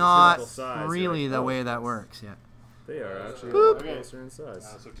 That's Actual not physical size, really you're like, the oh. way that works yet. They are actually Boop. a lot closer in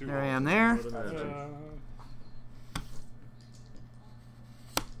size. So 2 There I rolls. am there. Would imagine.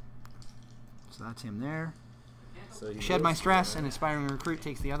 So that's him there. So he Shed my goes- stress, and Inspiring Recruit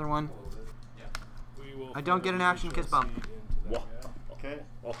takes the other one. We will I don't get an action kiss bump. Whoa. Okay.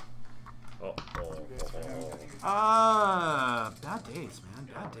 Oh. Oh. Bad days, man.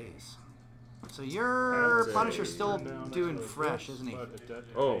 Bad days. So your Bad Punisher's days. still doing fresh, isn't he?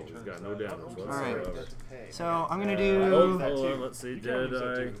 Oh, he's got no damage whatsoever. So I'm gonna Oh, do. hold on, let's see. Did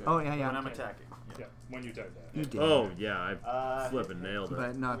I? Oh yeah, When yeah. I'm attacking. Yeah, when you type that. You did, Oh yeah, I flipping nailed it.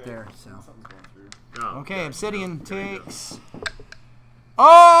 but not there. So Something's going through. Oh, okay, Obsidian takes.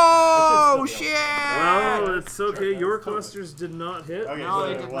 Oh shit! Well, it's okay. Your clusters did not hit. Okay, No,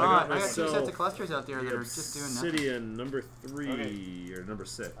 they so did what not. I got two myself sets of clusters out there that are just doing nothing. Obsidian number 3 or number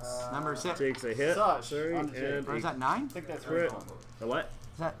 6 Number 6. takes a hit. Such Sorry, on Jake. and Or is a that 9? I think that's crit. right. A what?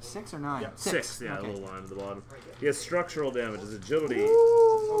 Is that 6 or 9? Yeah. 6. Yeah, Okay. a little line at the bottom. He has structural damage. His agility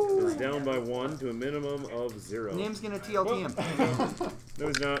Ooh. is down by 1 to a minimum of 0. Nim's gonna TLT him. No,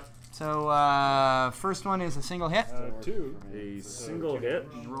 he's not. So first one is a single hit. 2. A single hit.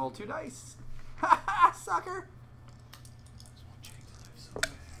 Roll 2 dice. Ha sucker!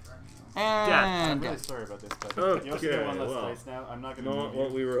 And I'm really sorry about this, but you also get one less well, dice now. I'm not going to Not move what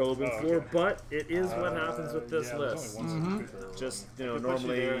you. we were hoping Oh, for, okay. but it is what happens with this yeah, list. there's only one second there. Just, I normally could put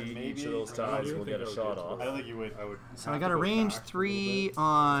you there, each maybe. of those I don't ties even will think get a I would shot get to off. I don't think you would. so I got a range 3 Better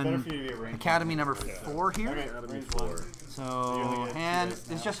on for you to get range. Academy number 4 here. Okay, Academy range 4. 1. So you only get 2 hand dice it's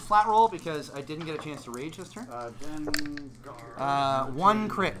now. just a flat roll because I didn't get a chance to rage this turn. Then 1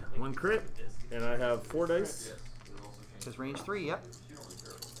 crit. 1 crit, and I have 4 dice. Just range 3. Yep.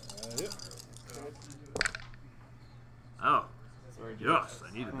 Yep. Oh, sorry, Jake. yes,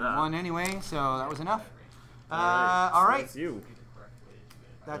 I needed that. 1 anyway, so that was enough. So All right. that's you.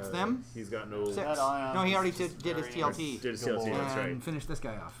 That's them. He's got no. 6. That ion No, he already is just did his very- TLT. Did his TLT, that's And right. finish this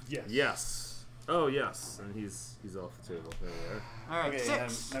guy off. Yes. Yes. Oh, yes, and he's off the table. There we are. All right, Okay,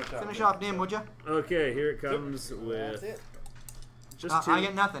 6. and no shot Finish again. off Nim, would you? Okay, here it comes That's with it. just 2. I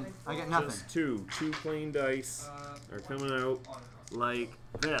get nothing. I get nothing. Just 2. 2 plain dice are coming out like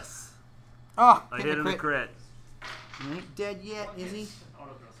this. Oh, I hit hit the him a crit. crit. He ain't dead yet, is he?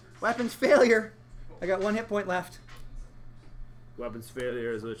 Weapons failure. I got 1 hit point left. Weapons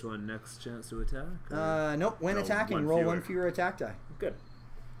failure is which one? Next chance to attack? or- Nope. When No, attacking, one roll fewer. 1 fewer attack die. Good.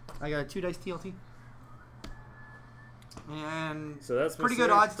 I got a 2 dice TLT. And So that's my pretty good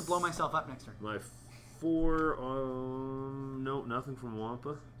 6. odds to blow myself up next turn. My 4, nope, nothing from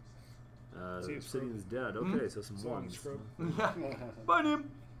Wampa. See, it's Obsidian's dead. Okay, so some ones. Yeah. Bye, Nim.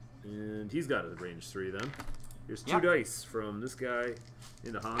 And he's got a range 3 then. Here's 2 Yep. dice from this guy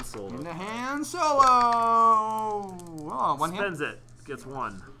into Han Solo. In the hand solo. Oh, 1 hit. Spends it. Gets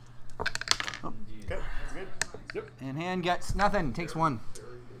 1. Oh. Okay, that's good. Yep. And hand gets nothing. Takes 1.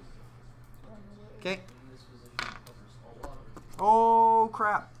 Okay. Oh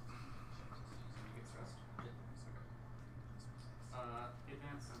crap.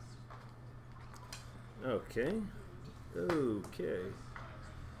 Okay. Okay.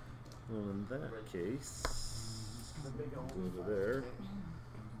 Well, in that case, go over there.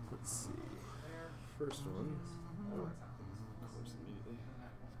 Let's see. First one. Of course, immediately.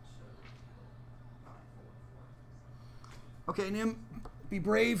 Okay, Nim, be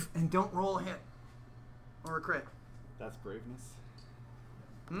brave and don't roll a hit or a crit. That's braveness.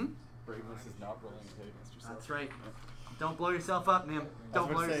 Hmm? Braveness is not rolling a hit against yourself. That's right. Don't blow yourself up, Nim.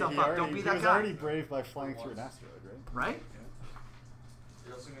 Don't blow yourself he up. already- Don't be he that was guy. already brave by flying through an asteroid, right? Right?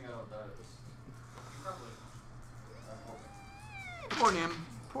 You're assuming I know what that is. Poor Nim.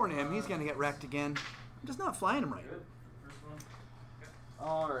 Poor Nim. He's gonna get wrecked again. I'm just not flying him right.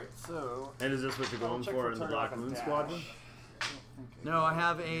 Alright, so... And is this what you're going check for in the turn Black off and Moon dash. Squadron? No, I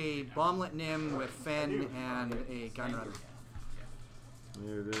have a bomblet Nim with Fen and a gunrunner.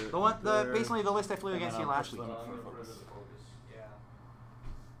 Basically the list I flew against you last week. Yeah.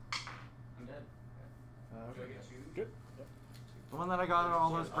 I'm dead. Okay. Good. Yep. The one that I got all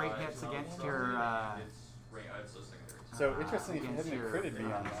those great hits against your. So interesting, if you against hadn't your, critted me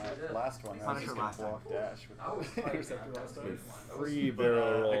on that last one, I was just going to block dash with the interceptor last time. Free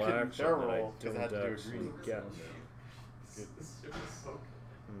barrel roll I couldn't action barrel that I roll 'cause I had to don't do a actually green. get.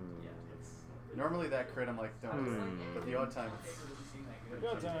 Normally that crit I'm like, don't, but the odd time it's... The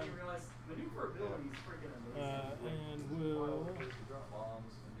odd time. The maneuverability is freaking amazing. And we'll... Drop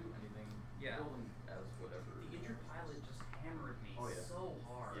bombs and do anything. Yeah. Build them as whatever. The injured pilot just hammered me so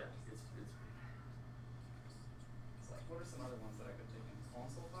hard. Yeah, it's like, what are some other ones that I could take in?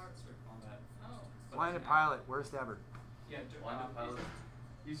 Console parts or on that? Oh. Blinded pilot, worst ever. Yeah, blinded pilot.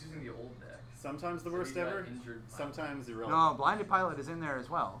 He's using the old deck. Sometimes the worst ever, sometimes irrelevant. No, blinded pilot is in there as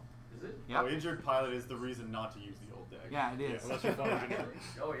well. Is it? Yep. Oh, injured pilot is the reason not to use the old deck. Yeah, it is. Unless you're flying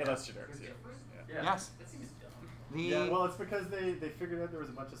generics. Oh yeah. Unless generics, yeah. Yeah. Yes. That seems dumb. Yeah, well, it's because they figured out there was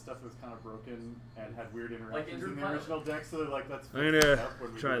a bunch of stuff that was kind of broken and had weird interactions in the original deck, so they're like, let's fix I'm it gonna up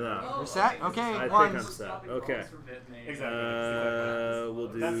when we try do that. You're set? Okay, I think ones. I'm set. Okay. Exactly. We'll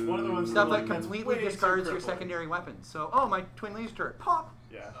do That's one of the ones Stuff where, that like, that's completely way too discards your crippling. secondary weapons. So, oh, my twin laser turret. Pop!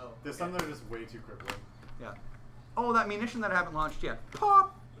 Yeah. Oh, There's some that are just way too crippling. Yeah. Oh, that munition that I haven't launched yet.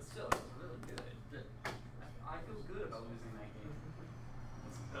 Pop! But still, it was really good. I feel good about losing that game.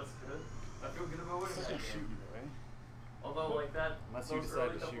 That's good. I feel good about winning Such that a shoot game. either way. Although, like that, Unless you those decide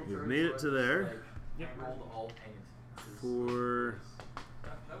early to couple shoot. We've turns made it where to I just, there. like, rolled all paint. For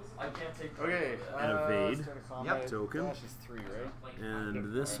I can't take Okay. And evade. start a combat. Yep. Token. Dash is 3, right?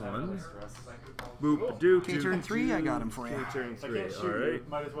 and this one. Stress. Boop doo. Okay, turn 3, I got him for you. Turn If I 3. can't shoot All right. you,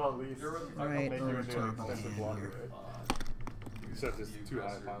 might as well at least Right, make you over into top an of the expensive hand blocker, here. right? Except it's too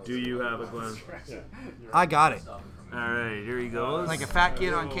high pilot. Do you have a Glenn? Yeah. I got it. All right. Here he goes. Like a fat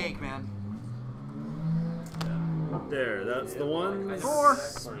kid on cake, man. There. That's the one. 4.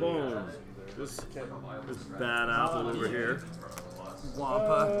 Boom. This bad apple over here.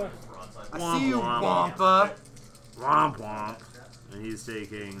 Wampa. I Womp see you, womp. Wampa. Womp womp. And he's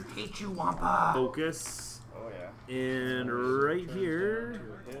taking Hate you, Wampa. focus. Oh yeah. And right here,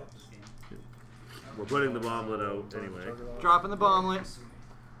 we're putting the bomblet out anyway. Dropping the bomblet.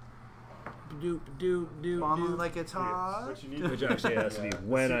 Doop doop doop Bomblet doop. like it's hot. What you need Which actually has to be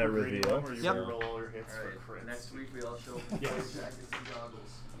when I super greedy reveal. one where you Yep. roll all your hits Alright, for crits. next week we all show Yes. jackets and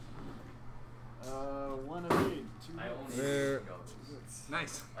goggles. 1 of 8. 2 I only There. use goggles.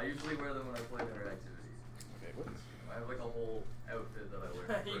 Nice. I usually wear them when I play interactivity. Okay, what? I have like a whole outfit that I wear.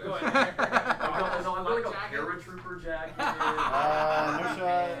 You for go it. in there. I've got like a Jacket. paratrooper jacket. No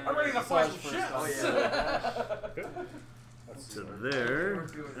shot. I'm ready to fly some Massage shit. first. Oh yeah. To there.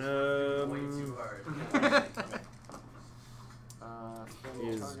 Way too hard.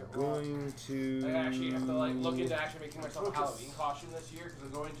 Is going to. I actually have to like look into actually making myself a Halloween costume this year because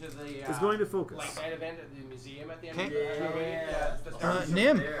I'm going to the Is going to focus. like night event at the museum at the end Okay. of the start.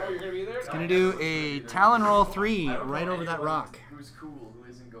 Nim. Oh, you're gonna be there? Gonna do a Talon Roll 3 right over that rock. Who's cool? Who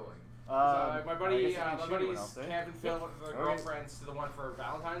isn't going? My buddy, I guess I can my shoot one buddies, else, eh? Camp and Phil, went with their girlfriends to the one for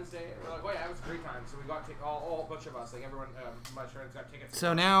Valentine's Day. And we're like, oh yeah, it was a great time. So we got all a bunch of us, like everyone, my friends got tickets.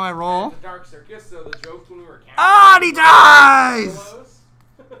 So now I roll. The Dark Circus. So the joke when we were camping. Ah, he dies!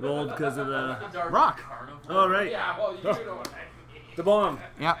 Rolled because of the. Rock. Oh, right. Yeah, well, you know what I mean. The bomb.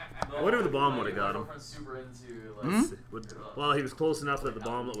 Yeah. I wonder if the bomb would have got him. Super into like, Hmm? Well, he was close enough that the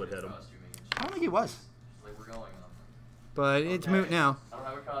bomblet would hit him. I don't think he was. Like we're going on. But it's moot now. I don't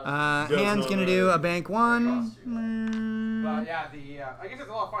have a costume. Hand's gonna do a bank 1. Yeah, I guess it's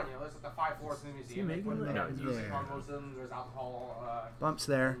a lot of fun. You know, there's like the 5 floors in the museum. Is he making that? There's There. on most of them. There's alcohol. Bumps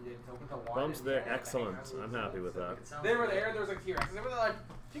there. Bumps there. Excellent. I'm happy with that. They were there. There was like T-Rexes. They were like.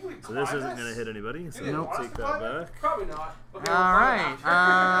 So this isn't going to hit anybody, so Nope. take that back. Probably not. Okay, All right.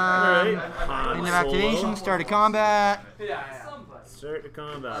 End of activation. Start of combat. Yeah. Start the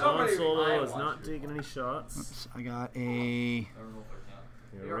combat. Somebody- Han Solo is not taking any shots. Oops, I got a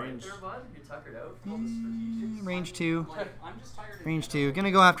Your range. range 2. I'm just tired of Range 2.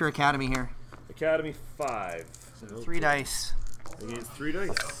 Gonna go after Academy here. Academy 5. 3 dice. Against 3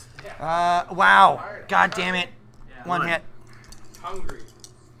 dice. Wow. God damn it. 1 hit. Hungry.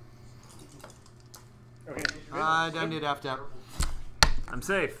 Okay. Done did effed up. I'm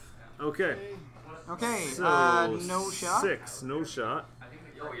safe. Okay. Okay. So, No shot. 6. No shot.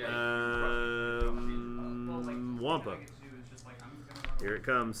 Wampa. Here it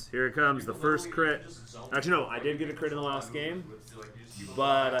comes. Here it comes. The first crit. Actually, no. I did get a crit in the last game,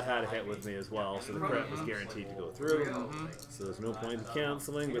 but I had a hit with me as well, so the crit was guaranteed to go through. So there's no point in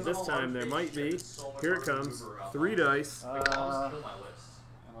canceling, but this time there might be. Here it comes. 3 dice.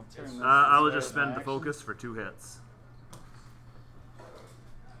 I will just spend the focus for 2 hits.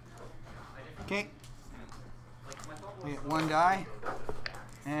 Okay. We get 1 die.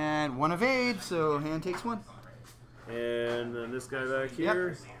 And 1 evade, so hand takes 1. And then this guy back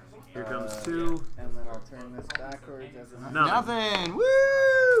here. Here comes 2. And then I'll turn this backwards as a Nothing.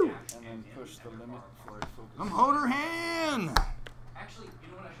 Woo! and then push the limit for focus. I'm HotR hand. Actually, you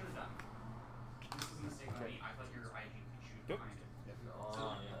know what I should have done? This is a mistake on me. I thought your IG could shoot behind it. So,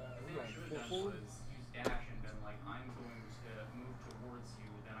 the thing I should have done was use dash and been like, I'm going to move towards you,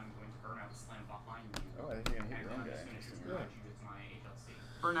 then I'm going to burn out slam behind you. Oh, I think you're gonna hit And one I'm guy. just going to shoot your IG with my HLC.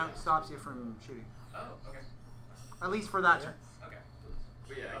 Burnout stops you from shooting. Oh, okay. At least for that turn. Okay.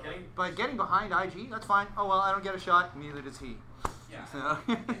 But yeah, But getting behind IG, that's fine. Oh well, I don't get a shot. Neither does he. yeah. So.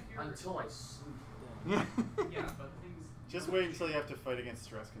 Until I sleep. Yeah. Yeah, but the thing is, Just wait until you have to fight against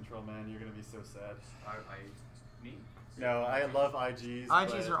stress control, man. You're gonna be so sad. me? No, I love IGs. IGs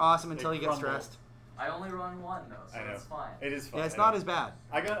but are awesome they until you get crumble. stressed. I only run 1 though, so I know. it's fine. It is fun. Yeah, it's I not know. as bad.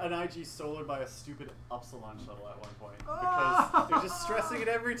 I got an IG soloed by a stupid Upsilon shuttle at one point Oh. because you're just stressing at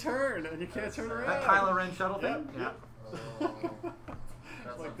every turn and you can't turn around. That Kylo Ren shuttle Yep, thing? yep.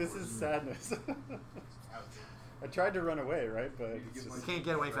 That's Like, this is sadness. I tried to run away, right? But it's just, You can't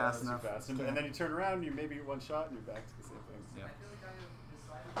get away fast too enough. fast. And then you turn around, you maybe get 1 shot, and you're back to the same thing.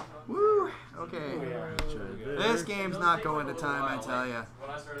 Woo! Okay. This game's not going to time, I tell ya. When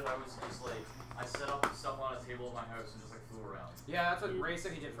I started, I was just like, I set up stuff on a table at my house and just like flew around. Yeah, that's what Ray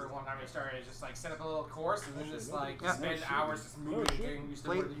said he did for a long time. He started just like set up a little course and then just like Yeah. spend hours just moving and doing. Used to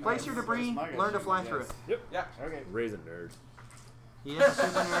Pla- where you place guys- your debris, My guys learn to shoot fly me, through yes. it. Yeah. Okay. Ray's a nerd. He is a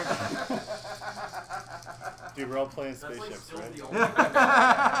super nerd. Dude, we're all playing That's like spaceships, still right? the only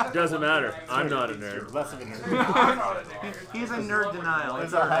Doesn't matter. I'm not a nerd. Less of a nerd. He's a nerd denial. There's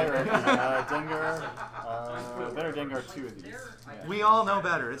It's a alright. hierarchy. Dengar, better Dengar 2 of these. We all know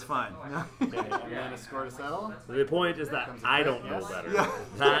better. It's fine. Okay, and then a score to settle. The point is that I don't know better. Yeah.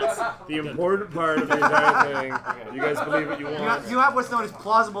 That's the important part of the entire thing. You guys believe what you want. You have what's known as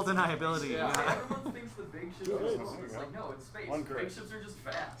plausible deniability. Yeah. Everyone thinks the big ships are slow. It's like, no, it's space. One Big correct. ships are just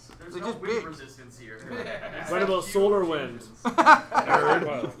fast. There's They're no just wind big. resistance here. What about solar wind?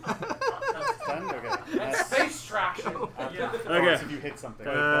 Done? Okay. That's space traction. Okay. If you hit something.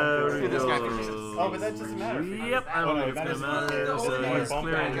 There we This guy go. finishes. Oh, but that doesn't matter. Yep, I don't think it's gonna matter. So he's I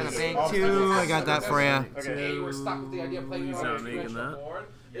clearing got a his bank 2. I got that for you. Okay. We're stuck with the idea of playing He's on a not making conventional that. board.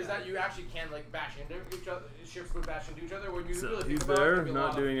 Is that you actually can like bash into each other? Ships would bash into each other when you So really he's think about it, there, there'd be a lot not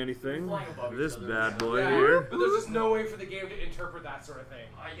of- doing anything. This bad boy Yeah, here. but there's just no way for the game to interpret that sort of thing.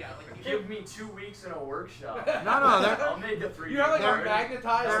 Yeah, like give me 2 weeks in a workshop. No, they're- I'll make it 3 You have like There- a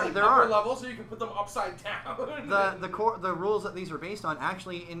magnetized like, there upper are. level, so you can put them upside down. The rules that these are based on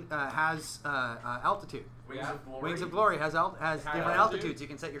actually has altitude. Wings of Glory. Wings of Glory has different altitude? altitudes you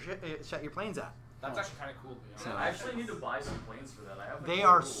can set your planes at. That's actually kind of cool. To be honest. I actually need to buy some planes for that. I have. They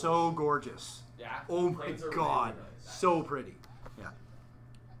are so gorgeous. Yeah. Oh my Planes are really god, nice. so pretty. Yeah.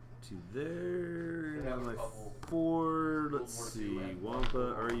 To there. They have a My couple 4. Let's World War see. II and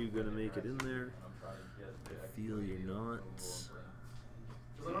Wampa, are you gonna make it in there? I'm trying to get the I feel you're not. Because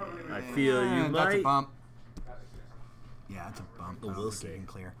I don't really I feel you And that's a might. bump. Yeah, it's a bump. Oh, I don't we'll think you see. can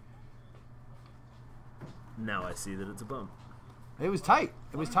clear. Now I see that it's a bump. It was tight.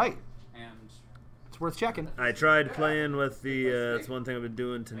 It was tight. And It's worth checking. I tried playing with the. That's one thing I've been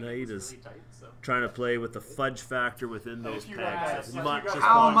doing tonight is trying to play with the fudge factor within those pegs as much as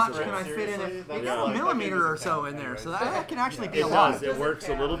How much possible. can I fit in it? They Yeah. got a millimeter or so in there, so that can actually be It a lot. does. It works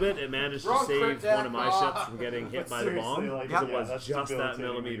a little bit. It managed to save one of my ships from getting hit by the bomb because it was just that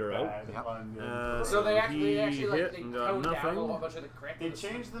millimeter out. So they he actually like hit they and got toned down a nothing. whole bunch of the correct. They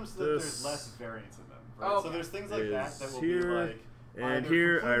changed them so that there's less variance in them. Right? Oh, so there's things like that that will here, be like. and either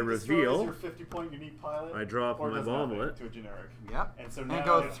here I completely destroys reveal. your 50-point unique pilot, I drop or my does nothing bomblet. to a generic. Yep. And so And now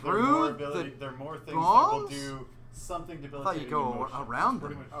go there are through more the ability, there are more things bombs? that will do something I debilitating. thought you go emotion. around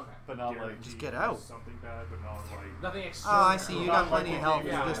them. Okay. But not like Just get out. Something bad, but not like. Nothing Oh, extreme. I see. You got Not like plenty of we health.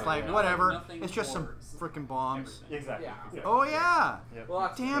 did. You're Yeah, just yeah, like, yeah. whatever. Nothing It's just some towards freaking bombs. exactly. Yeah. Oh, yeah. Yep. Well,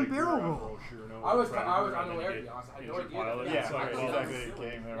 that's Damn barrel you're on roll. brochure, no I was predator, and unaware, then to be honest. I had you no get idea. your pilot, that- Yeah, sorry, right, well, exactly. The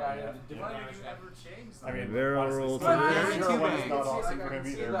game there. Yeah, Yeah. Why did you ever change that? I mean, Barrel honestly, roll Star to Wars the Zero One base. is not awesome for him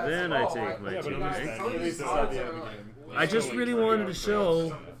either. Then I take my Yeah, but two I'm just bangs. At least it's not the end of the game. I just really wanted to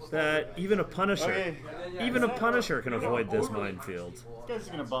show that even a Punisher, Okay. even a Punisher can avoid this minefield. This guy's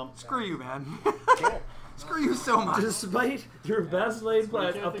gonna bump. Screw you, man. Screw you so much. Despite your best laid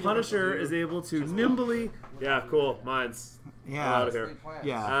plans, a Punisher is able to nimbly. Yeah, cool. Mine's out of here.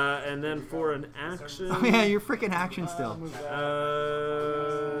 Yeah. And then for an action. Oh, yeah, you're freaking action still.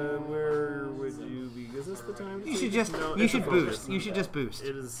 Where would you be? Is this the time? You should just, No, you it's a should focus. boost. You should just boost.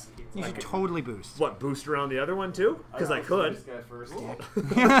 It is. You should totally boost. What, boost around the other one too? Because I could. This guy first.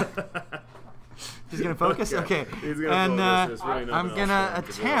 He's gonna focus? Okay. He's gonna And focus. There's really I'm nothing gonna else for him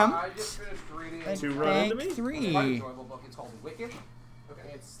to do. attempt I just finished reading a To run into bank me? 3. Quite enjoyable book. It's called Wicked.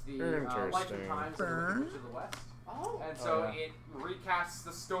 It's the life and Interesting. times of the Burn. Witches of the West. And so it recasts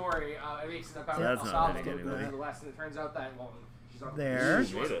the story. It makes it about That's the not South hitting of the Witches anybody. of the West, and it turns out that she's on There.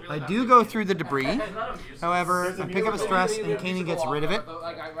 You made it. I do go through the debris. However, There's a I pick up a stress and Kanan gets rid of it.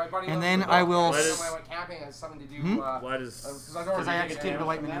 And then I will. Why does- When I went camping, it has something to do. Why does? Because I executed a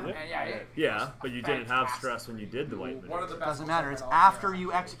white maneuver. And yeah, Yeah, but you didn't have stress when you did the white one of maneuver. the best Doesn't books matter. I've It's read all after year.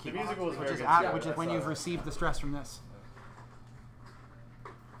 you execute, The musical was which very is good. which is when you've received the stress from this.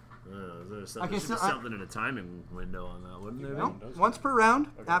 There's I can there should be still- something in a timing window on that, wouldn't there? No, once per round,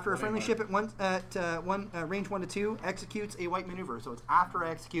 after a friendly ship at range 1 to 2 executes a white maneuver. So it's after I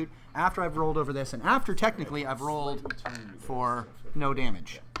execute, after I've rolled over this, and after technically I've rolled for no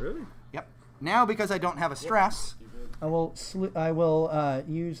damage. Really? Yep. Now because I don't have a stress, I will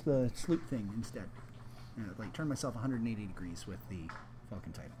use the sloop thing instead. Like turn myself 180 degrees with the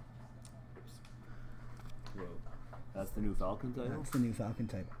Falcon type. Whoa. That's the new Falcon title? That's the new Falcon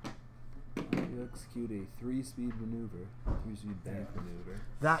type. You execute a 3-speed maneuver, 3-speed bank maneuver.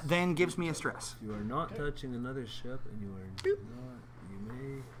 That then gives me a stress. You are not touching another ship, and you are not. You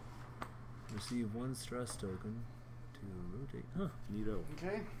may receive 1 stress token to rotate. Huh? Neato.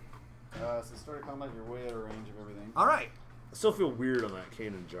 Okay. So start of combat, you're way out of range of everything. All right. I still feel weird on that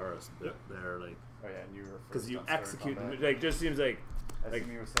Kanan Jarrus bit there, like, Oh yeah, and you were because first you on start of execute, combat. like, just seems like,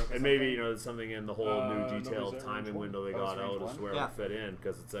 SMU was Soka and maybe something. you know something in the whole new nobody's detailed at range timing one. window they Oh, it's got range out as to one? where Yeah. it fit in,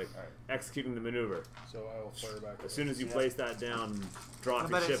 because it's like Alright. executing the maneuver. So I will fire back. As soon as you place that down, drop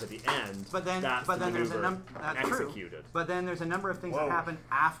But your ship it's- at the end. But then, that's but the then there's a maneuver that's true. executed. But then there's a number of things Whoa. that happen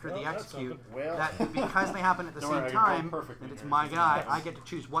after Well, the that's execute. something. Well. That because they happen at the Don't same worry, I can roll time, perfectly and it's here. my guy, I get to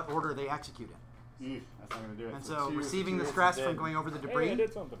choose what order they execute it. That's not gonna do it. And so two- receiving two the hits stress is from dead. going over the Hey, I debris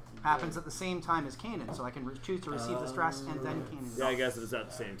did something. happens at the same time as Kanan, so I can choose to receive the stress and then Kanan. Yeah, I guess it's at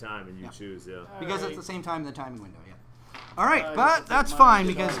the same time, and you Yeah. choose. Yeah. Because it's the same time in the timing window, yeah. All right, I but guess that's it's fine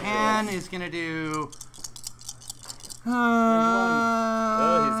mine. because Han is going to do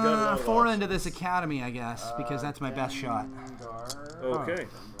Well, he's got a lot of 4 options. into this academy, I guess, because that's my best shot. Dengar. Okay.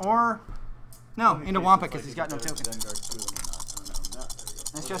 Or, no, In into case Wampa it's because like he's got no if it's token. Dengar 2, no, there you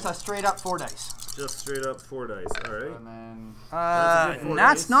go. It's just a straight up 4 dice. Just straight up 4 dice. All right. And then That's a good 4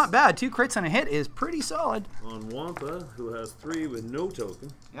 That's dice. not bad. 2 crits and a hit is pretty solid. On Wampa, who has 3 with no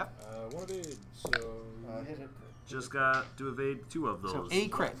token, Yep. One of these. So. hit it. just got to evade 2 of those. So a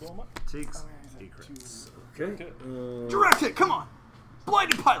crit. Blow 'em up. Takes 8 crits. Okay. Direct hit, come on.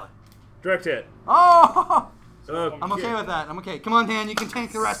 Blinded pilot. Direct hit. Oh! Okay. I'm okay with that. I'm okay. Come on, Dan. You can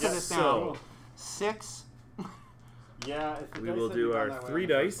tank the rest of this down. So 6. Yeah, if the we dice will had do gone our that way 3 on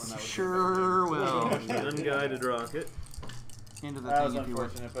the first dice. one, that would've Sure will. The unguided rocket. Into the That was thing if you would.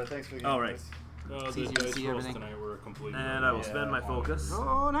 unfortunate, but thanks for the All right. No, It's the easy to dice see rolls everything. tonight were completely. And I will spend my focus.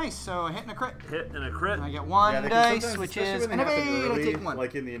 Oh, nice. So a hit and a crit. Hit and a crit. And I get 1 Yeah, they can dice, sometimes, which especially is when an they happen evade. I early, take 1.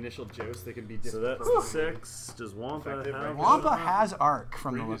 like in the initial joust, they can be So different. that's 6. Does Wampa Effective, have? right? Wampa has arc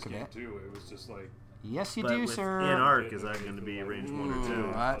from the Previous look of game it. too. It was just like Yes, you But do, with sir. in arc, is that going to be range 1 or 2?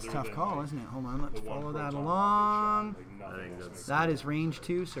 Ooh, that's a tough call, isn't it? Hold on, let's follow that along. I think that's That is range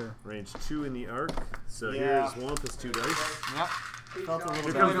 2, sir. range 2 in the arc. So Yeah. here's 1 plus 2 dice. Yep. Felt a little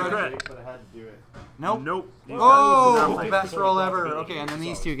Here bad comes the about crit. it, but I had to do it. Nope. Nope. Oh, Nothing. best roll ever. Okay, and then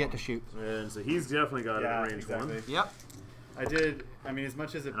these two get to shoot. And so he's definitely got it Yeah, at range exactly. 1. Yep. I did. I mean, as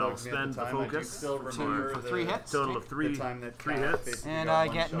much as it And I'll bugs me at spend the the time, I do focus still for remember for 3 hits. Total of 3 the time that 3 Cat hits. basically And got I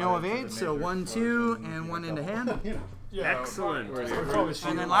one get shot no into the evade, so major 1, 2, and 1 into hand. You know. Yeah, Excellent.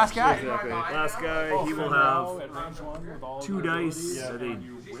 And then last guy. Exactly. Last guy, he will have 2 dice at a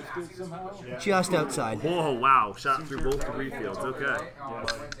You whiffed it somehow? Just outside. whoa, wow, shot through both debris fields. Okay.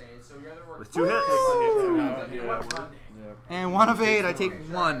 With 2 hits. Yeah. And 1 evade, I take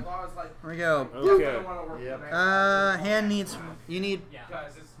 1. Here we go. Okay. Yep. Hand needs, you need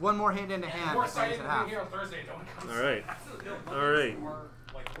 1 more hit into hand. More I think, excited to have. than here on Thursday. Don't come. Alright. Alright.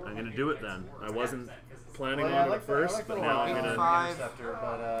 I'm going to do it then. I wasn't planning Well, yeah, I on it like at first, the but little now I'm going to... 5. interceptor,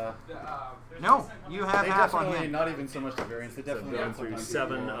 but No, you have they half on definitely him. not even so much the variance. They definitely going have through sometimes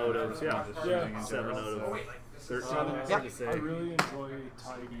 7 people out of, just yeah, shooting in 7 general, out so- of 13. Yep. Hard to say. I really enjoy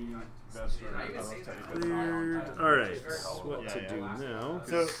tidy Vesper. I love tidy Cleared. Alright, what Yeah, to yeah. do now?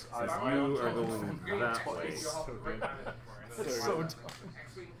 So- 'Cause you are going that way. So dumb.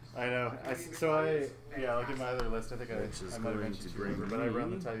 I know. Yeah, like in my other list, I think Which is I might have going mentioned to to you, bring but I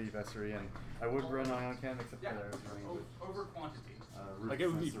run me- the Tidy Vestry, and I would run Ion Cannon, except that I was running with Over quantity. Like it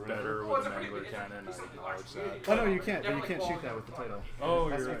would be better with an angler cannon. I acknowledge that. Oh no, you can't. But you can't shoot that with the title. Oh,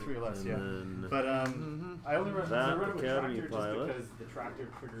 it has you're to be 3 or less. And Yeah. then But I only run that I run it with Academy tractor pilot. just because the tractor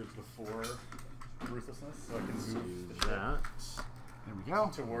triggers before ruthlessness, so I can do move the ship that. There we go.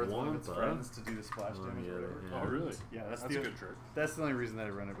 towards one of its Wampa friends to do the splash on damage. the or other whatever. hand. Oh, really? Yeah, that's a the good trick. That's the only reason that I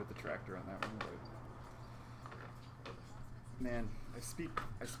run it with the tractor on that one. Man, I speak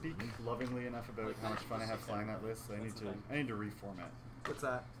lovingly enough about how much fun I have flying that list. So I need to reformat What's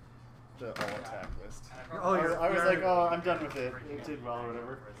that? the all attack list. Oh, I was like, oh, I'm done with it. It did well or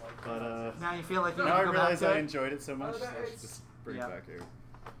whatever. But Now you feel like you now I can go back realize to I it? enjoyed it so much that I should just bring Yeah. it back out.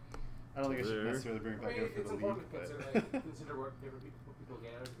 I don't think I should There. necessarily bring it back out for It's the league, important to but consider what people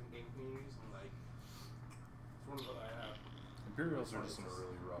get out of different game communities, and like, it's one of the Imperials are just in a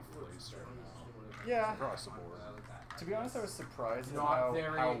really rough place right now. yeah. Across the board. To be honest, I was surprised at Not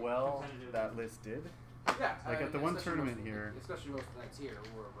very how well competitive. that list did. Yeah, Like at the one especially tournament most- here, especially most nights here,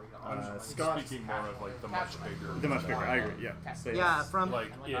 we're Uh, I'm Scott- speaking more of like the much bigger. the much bigger. I agree. Yeah. But Yeah, from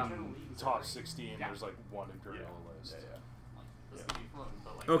Like in top 16, there's like 1 Imperial list.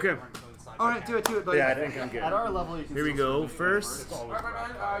 Okay. all right, do it, buddy. Yeah, I think I'm good. At our level, you can Here we still go. swim First, Alright,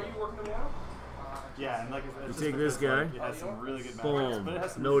 man, you working tomorrow? Yeah, and like it's take just this because, guy. Like, it has some really good Boom. matchups, but it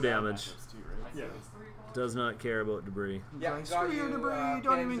has some No really bad damage. matchups too, right? Yeah. does not care about debris. Yeah, Like, screw you, debris,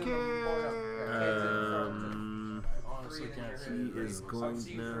 don't even care. Honestly, can't see. He is going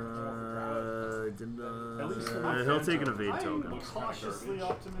to... At least for my he'll fan take an token. evade I'm token. cautiously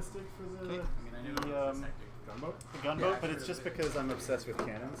optimistic for the, Okay. gunboat. The gunboat, but it's just because I'm obsessed with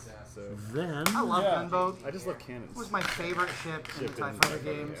cannons. So Then... I love Yeah. gunboat. I just love cannons. It was my favorite ship in the Ship TIE in Fighter TIE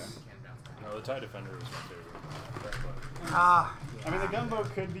Fighter, games. No, the TIE Defender is my favorite. Ah, I mean, the gunboat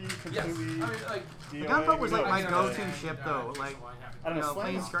could be completely. the gunboat was like my go-to ship though. Like, I don't you know, know,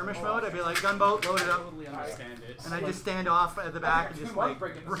 playing Slams- skirmish mode, I'd be like, gunboat, load it up, and I just stand off at the back and just like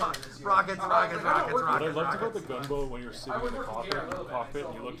rockets. What I loved about the gunboat when you were sitting in the cockpit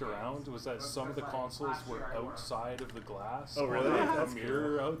and you looked around was that some of the consoles were outside of the glass. Oh, really? Like That's a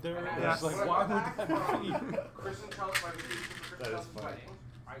mirror out there. And Yeah. I was like, why would that be? That is funny.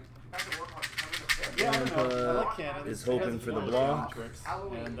 Yeah, I don't know. I like cannons. is It hoping has for the really block. good tricks.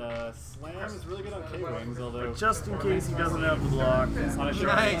 And Slam is really good on K-Wings, although. Just in case he doesn't have the block, on a ship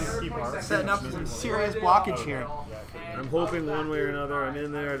Nice. keep arc. Setting up some serious blockage here. I'm hoping one way or another. I'm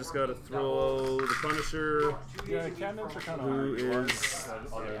in there. I just got to throw the Punisher, Yeah, cannons are kind of who hard. is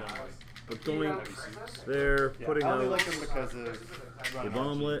Other than like doink there, Yeah, putting I only out like them because of the running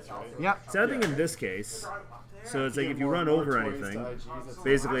bomblet. RGs, right? Yep. So I think in this case, so it's like if you run over anything,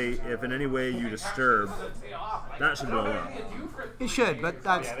 basically if in any way you disturb, that should blow up. It should, but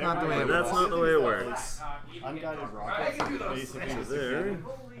that's not the way it But that's works. not the way it works. Unguided rockets basically just There.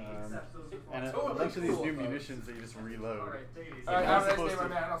 and a bunch of these new munitions that you just reload. Alright, That have was a nice supposed day, my to-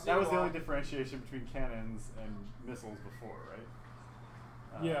 man. I'll see that you was the tomorrow. only differentiation between cannons and missiles before,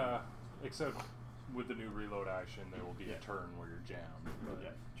 right? Yeah, except with the new reload action, there will be a turn where you're jammed. But, Yeah,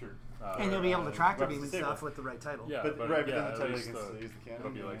 true. And you'll be able to tractor weapons beam and disabled. stuff with the right title. yeah, But- but right, but yeah, then the at title least can still use the cannon,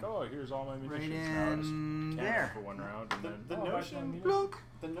 it'll be like, yeah. oh, here's all my munitions. Right now I just in cannon there. for one round, and then The oh, notion, Blunk.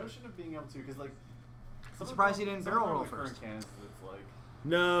 the notion of being able to, because like, I'm surprised you didn't barrel roll current first. cannons, it's like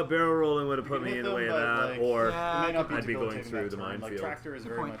No, barrel rolling would have put me in the way of that, or I'd be going through the Like, minefield. tractor is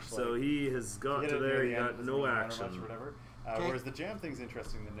very much So he has got to there, he got no action. Whereas the jam thing's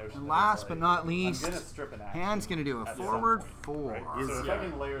interesting, the notion And that last it's but like, not least, I'm gonna strip an action Hand's going to do a at some forward point, 4. right? So if I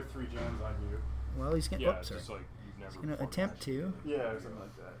can layer 3 jams on you. Well, he's going to. Oops, sorry. just like you've never He's going to attempt to. Yeah, or something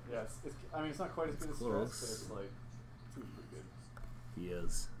like that. Yes. I mean, it's not quite as good as stress, but it's like, it's pretty good. He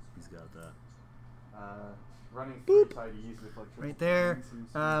is. He's got that. Running 3 tight E's with like Right there.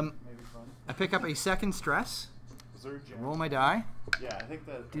 maybe fun. I pick up a second stress. Was there a jam? Roll my die. Yeah, I think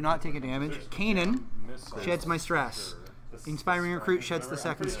that. Do not take a damage. Kanan sheds my stress. Inspiring Recruit sheds the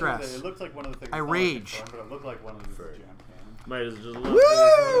second stress. It looked like one of the things I rage. but it looked like one of the jam cannon. Might as well just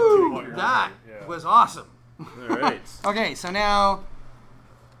Woo! That was awesome. Alright. Okay, so now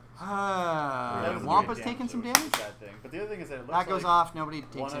Wampa's taking some damage. But the other thing is that it looks That goes like off. Nobody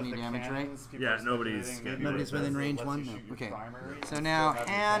takes any damage, right? Yeah, nobody's within range 1. No. Okay. So now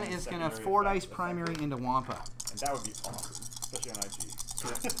Han is going to 4 dice primary into Wampa. And that would be awesome, especially on IG.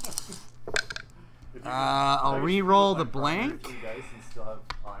 I'll re-roll the blank. 3 dice and still have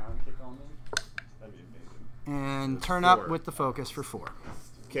ion kick on them. That'd be amazing. And turn up with the focus for 4.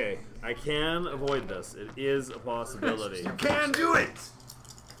 Okay, I can avoid this. It is a possibility. You can do it!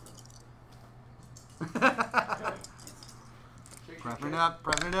 Prepping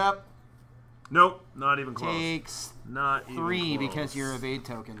it up. Nope, not even close. Takes not even 3 close. because you're evade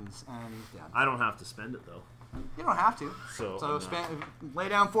tokens, and he's down. I don't have to spend it though. You don't have to. So lay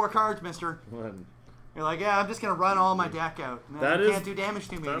down 4 cards, mister. One. You're like, yeah, I'm just going to run all my deck out. And then you can't do damage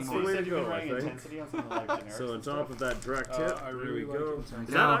to me that's anymore. the way to go, I think. So on top of that direct hit, there we go. Is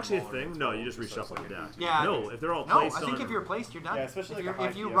that actually a thing? No, you just reshuffle your deck. Yeah. No, if they're all No, placed I think on... if you're placed, you're done. Yeah, especially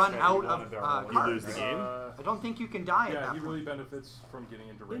if you run out of cards. You lose the game? I don't think you can die at that he point. really benefits from getting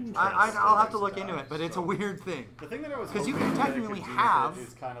into range. I'll have to look into it, but it's a weird thing. The thing that I was because you can technically have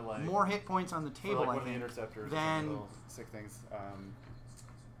more hit points on the table, I think, than sick things.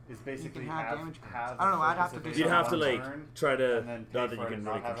 Is basically you can have damage cards. have I don't know. I'd have to do. You'd have to like try to not that you can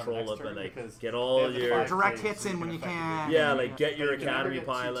really control it, but like get all your direct hits in when you can. Yeah, like get your academy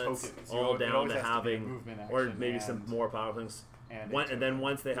pilots all down to having, or maybe some more power things. And then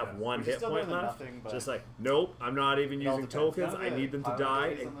once they have 1 hit point left, just like, nope, I'm not even using tokens. I need them to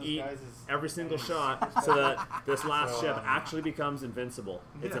die and eat every single shot so that this last ship actually becomes invincible.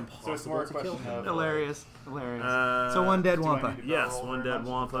 It's impossible to kill him. Hilarious. So 1 dead Wampa. Yes, 1 dead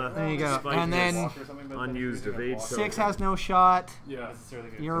Wampa. There you go. And then unused evade 6 has no shot. Yeah.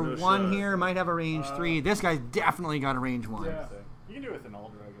 Your no 1 shot. here might have a range 3. This guy's definitely got a range 1. Yeah. You can do it with an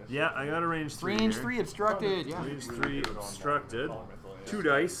Aldra, I guess. Yeah, I got a range 3 Range here. 3 obstructed, yeah. Range 3 obstructed. 2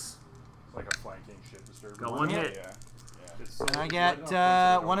 dice. Like a flanking ship disturber. Got 1 hit. Yeah. And I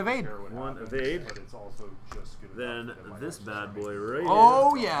get 1 evade. 1 evade. Then this bad boy right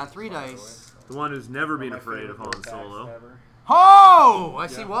Oh yeah, 3 dice. The one who's never been afraid of Han Solo. Oh! I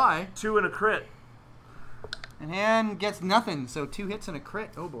see why. 2 and a crit. And Han gets nothing, so 2 hits and a crit.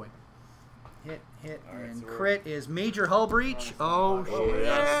 Oh boy. Hit, and crit is major hull breach. Oh shit.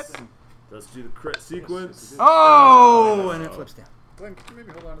 Yes. Let's do the crit sequence. Oh! And it flips down. Glenn, can you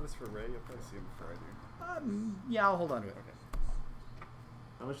maybe hold on to this for Ray? You'll probably see him before I do. Yeah, I'll hold on to it. Okay.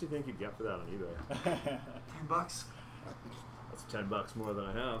 How much do you think you'd get for that on eBay? $10. That's $10 more than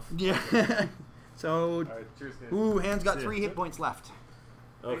I have. Yeah. So, Alright, cheers, guys. ooh, Han's got 3 hit points left.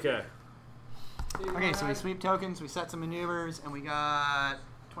 Okay. Okay, so we sweep tokens, we set some maneuvers, and we got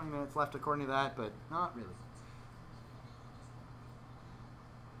 20 minutes left according to that, but not really.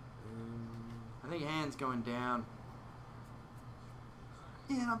 I think Han's going down.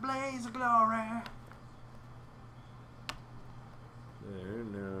 In a blaze of glory. There,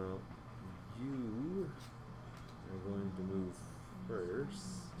 now you are going to move first.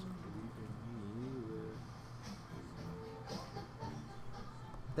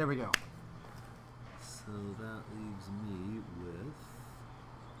 There we go. So that leaves me with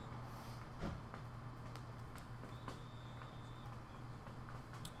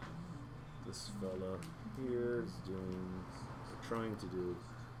this fella here is trying to do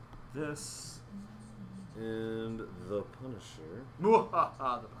this, and the Punisher. The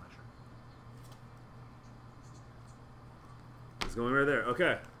Punisher. He's going right there.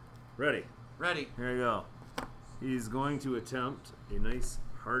 Okay, ready. Ready. Here you go. He's going to attempt a nice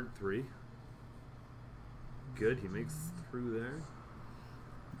hard 3. Good, he makes through there.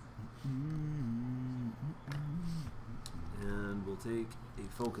 And we'll take a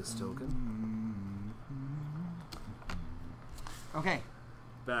focus token. Okay.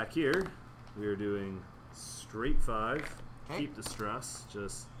 Back here, we are doing straight 5. Okay. Keep the stress.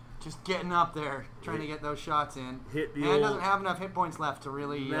 Just Just getting up there, trying to get those shots in. Hit the and old doesn't have enough hit points left to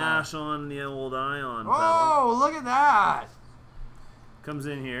really... mash on the old ion pedal. Oh, look at that! Comes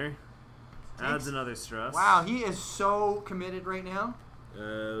in here. Adds another stress. Wow, he is so committed right now.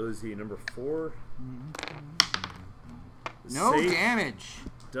 Who's he? Number 4? No Safe. damage.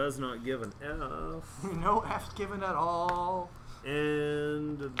 Does not give an F. No F given at all.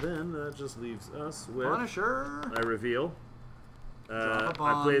 And then that just leaves us with... Punisher. I reveal. Drop a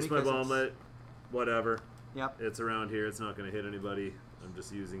bomb I place my because bomb at whatever. Yep. It's around here. It's not going to hit anybody. I'm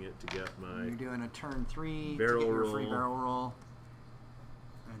just using it to get my... You're doing a turn 3 barrel to get your roll. free barrel roll.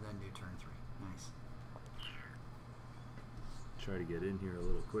 And then do turn 3. Nice. Try to get in here a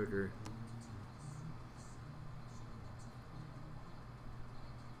little quicker.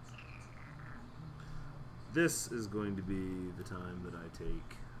 This is going to be the time that I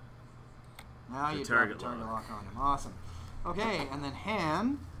take Now the you target drop a target lock. lock on him. Awesome. Okay, and then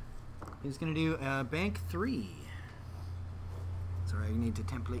Han is going to do bank 3. Sorry, you need to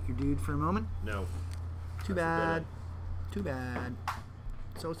template your dude for a moment. No. Too bad. Too bad.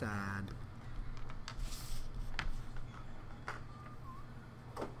 So sad.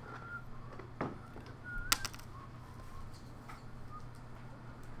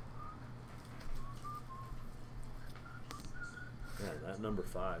 Yeah, that number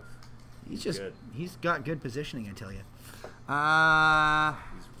 5. He's just good. He's got good positioning, I tell you.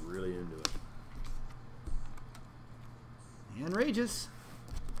 He's really into it. And rages.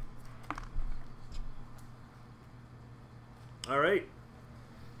 All right.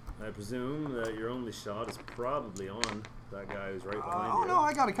 I presume that your only shot is probably on that guy who's right behind you. Oh no,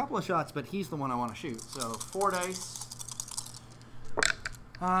 I got a couple of shots, but he's the one I want to shoot. So 4 dice.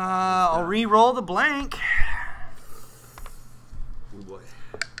 I'll re-roll the blank. Oh boy.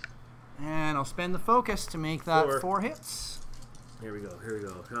 And I'll spend the focus to make that 4. 4 hits. Here we go. Here we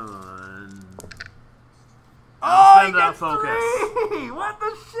go. Come on. Oh, spend that focus. 3! What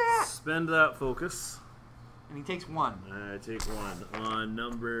the shit? Spend that focus. And he takes 1. I take 1 on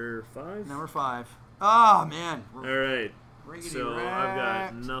number 5. Number 5. Oh man. All right. Riggedy So I've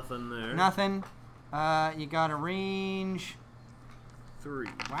got wrecked. nothing there. Nothing. You got a range. 3.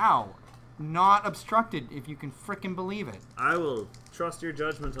 Wow. Not obstructed, if you can frickin' believe it. I will trust your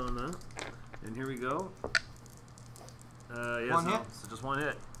judgment on that. And here we go. Yes, 1 no, hit. so just 1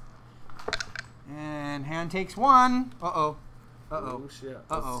 hit. And Han takes 1. Uh-oh. Uh-oh. Oh, shit.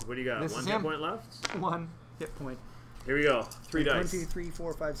 Uh-oh. What do you got? This 1 is hit him. point left? 1 hit point. Here we go. 3 dice. 1, 2, 3,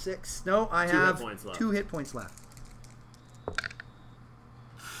 4, 5, 6. No, I 2 hit have points left. 2 hit points left.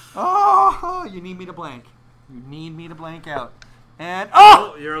 Oh, you need me to blank. You need me to blank out. And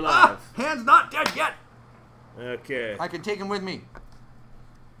Oh, you're alive. Han's not dead yet. Okay. I can take him with me.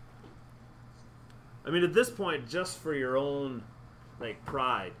 I mean, at this point, just for your own, like,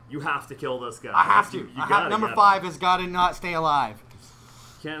 pride, you have to kill this guy. I have to. You I have, gotta number get 5 has got to not stay alive. him.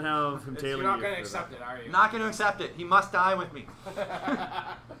 Can't have him tailing You're not you going to for accept that. it, are you? Not going to accept it. He must die with me.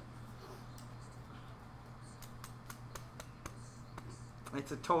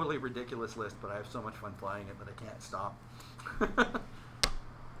 It's a totally ridiculous list, but I have so much fun flying it that I can't stop.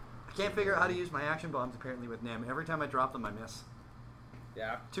 I can't figure out how to use my action bombs, apparently, with NIM. Every time I drop them, I miss.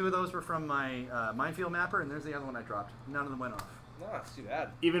 Yeah. 2 of those were from my Minefield mapper, and there's the other one I dropped. None of them went off. No, that's too bad.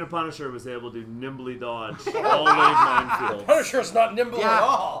 Even a Punisher was able to nimbly dodge all those minefields. Punisher's not nimble Yeah, at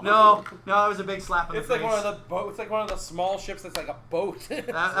all. no, it was a big slap in It's the like face. one of the it's like one of the small ships that's like a boat.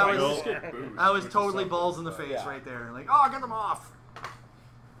 That was totally balls in the face Yeah. right there. Like, oh, get them off.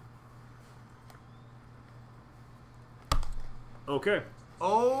 Okay.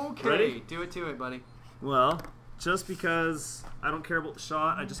 Okay, Ready? do it to it, buddy. Well, just because I don't care about the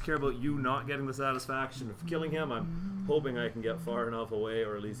shot, I just care about you not getting the satisfaction of killing him. I'm hoping I can get far enough away,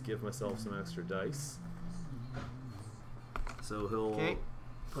 or at least give myself some extra dice. So he'll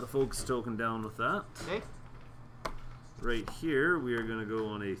put a focus token down with that. Okay. Right here, we are going to go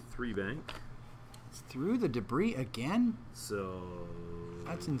on a 3 bank. It's through the debris again? So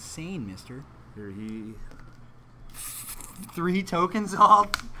That's insane, mister. here he 3 tokens all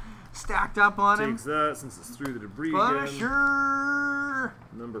stacked up on him. takes that since it's through the debris again. Punisher!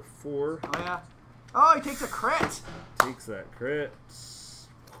 Number 4 Oh, yeah. Oh, he takes a crit! takes that crit.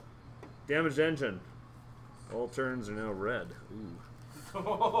 Damaged engine. All turns are now red.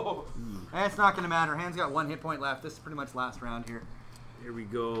 Ooh. It's not going to matter. Han's got 1 hit point left. This is pretty much last round here. Here we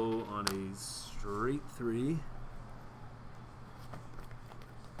go on a straight 3.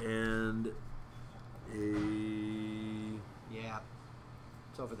 And a... Yeah.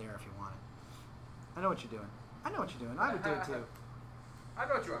 It's over there if you want it. I know what you're doing. I know what you're doing. I would do it too. I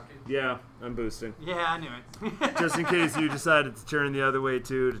know what you are, kid. Yeah, I'm boosting. Yeah, I knew it. Just in case you decided to turn the other way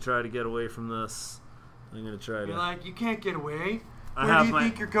too to try to get away from this. I'm gonna try to. You're like, you can't get away. I Where have do you my,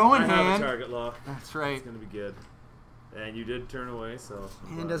 think you're going, I have Han? a target lock. That's right. It's gonna be good. And you did turn away, so.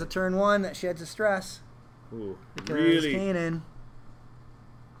 Han does a turn 1 that sheds a stress. Ooh, Because really? Kanan.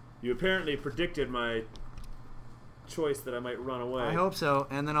 You apparently predicted my choice that I might run away. I hope so.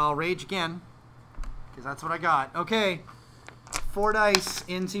 And then I'll rage again. Because that's what I got. Okay. 4 dice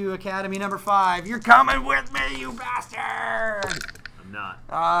into Academy number 5. You're coming with me, you bastard! I'm not.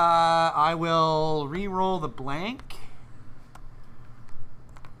 I will re-roll the blank.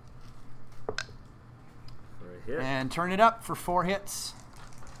 For a hit. And turn it up for 4 hits.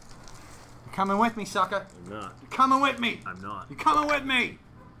 You're coming with me, sucker. I'm not. You're coming with me. I'm not. You're coming with me.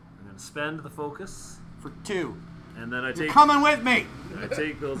 I'm gonna spend the focus. For 2. And then I You're take. coming with me. I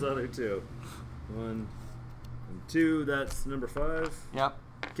take those other 2. 1 and 2. That's number 5. Yep.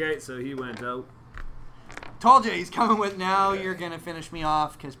 Okay, so he went out. Told you he's coming with now. You're going to finish me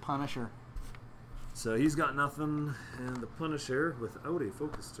off because Punisher. So he's got nothing, and the Punisher, without a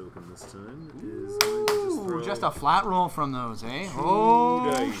focus token this time, is going to just throw Just a flat roll from those, eh? 2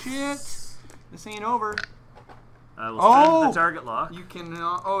 Oh, dice. shit. This ain't over. I will spend the target lock. You can.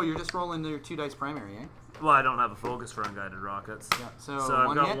 Oh, you're just rolling your 2 dice primary, eh? Well, I don't have a focus for unguided rockets. Yeah. So I've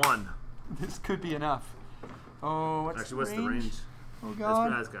one got hit. 1. This could be enough. Oh, what's Actually, what's the the range? range? Oh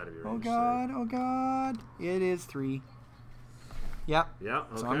god. That's got to be range. Oh god. Oh god. It is 3. Yep. Yeah.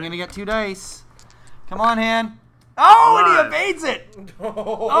 Okay. So I'm gonna get 2 dice. Come on, Han. Oh, and Alive. he evades it.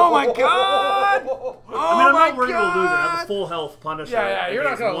 Oh my god. Oh I mean, I'm my not worried about losing. I have god. a full health Punisher. Yeah, you're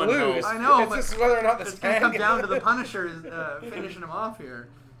not against gonna 1 lose. health. I know, It's but just whether or not It's this gonna come can down to the Punisher finishing him off here.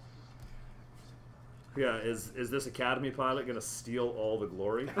 Yeah, is this Academy pilot gonna steal all the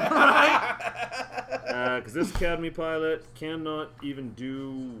glory? Right? Because this Academy pilot can't even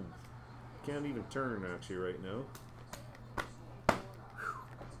turn actually right now.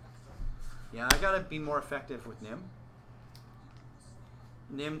 Yeah, I gotta be more effective with Nim.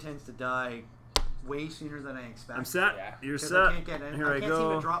 Nim tends to die way sooner than I expect. I'm set. Yeah. You're 'Cause set. I can't get, Here I I can't seem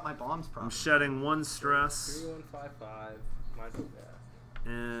to go. drop my bombs I'm properly. shedding 1 stress, 3155. Mine's like that.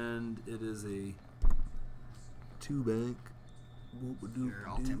 and it is a 2 bank. Here,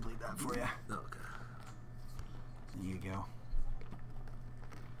 I'll template that for you. Okay. There you go.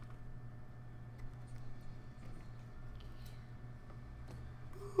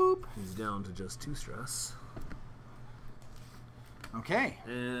 Boop. He's down to just 2 stress. Okay.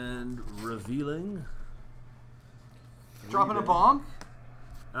 And revealing. Dropping a bomb?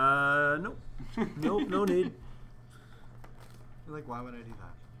 Nope. Nope, no need. You're like, why would I do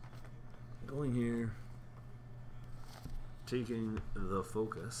that? Going here. Taking the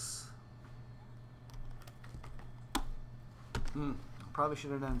focus. Probably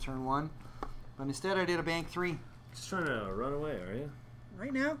should have done turn 1. But instead I did a bank 3. Just trying to run away, are you?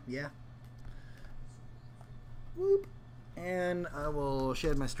 Right now? Yeah. Whoop. And I will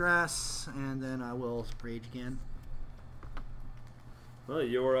shed my stress, and then I will rage again. Well,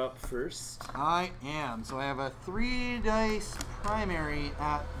 you're up first. I am. So I have a 3 dice primary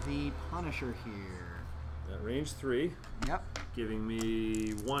at the Punisher here. At range 3, Yep. giving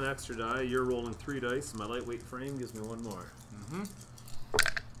me 1 extra die. You're rolling 3 dice. My lightweight frame gives me 1 more.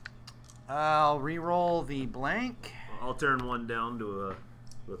 I'll re-roll the blank. I'll turn 1 down to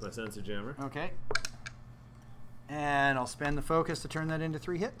with my sensor jammer. Okay. And I'll spend the focus to turn that into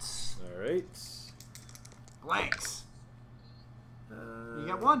 3 hits. All right. Blanks. You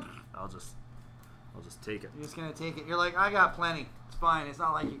got 1. I'll just take it. You're just gonna take it. You're like, I got plenty. It's fine. It's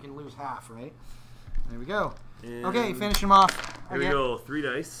not like you can lose half, right? There we go. And Okay, finish him off. Here we again. go. 3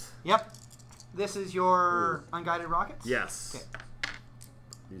 dice. Yep. This is your unguided rockets? Yes. Okay.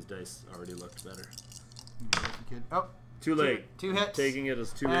 These dice already looked better. Oh. Too late. 2 hits. Taking it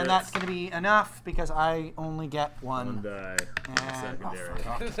as 2 hits. And that's going to be enough because I only get 1. 1 die. And Secondary.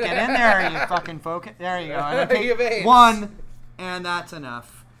 Just get in there, you fucking focus. There you go. And I You take evade. 1, and that's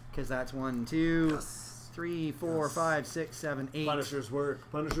enough because that's 1, 2, 3, 4, 5, 6, 7, 8. Punisher's work.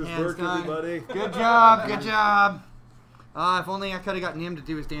 Punisher's Hands work, done. everybody. Good job. Good job. If only I could have gotten him to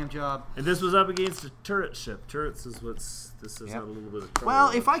do his damn job. And this was up against a turret ship. Turrets is this has Yep. had a little bit of trouble. Well,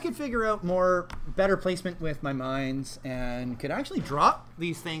 if I could figure out better placement with my mines and could actually drop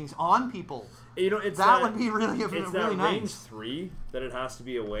these things on people, it's that would be really it's really that range nice. 3 that it has to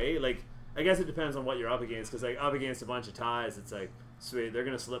be away. Like, I guess it depends on what you're up against. Because like up against a bunch of ties, it's like sweet, they're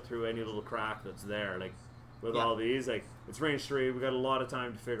gonna slip through any little crack that's there. Like with all these, like it's range 3. We got a lot of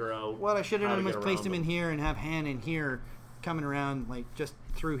time to figure out. What I should have how done to was get placed around him in them. here and have Han in here, coming around like just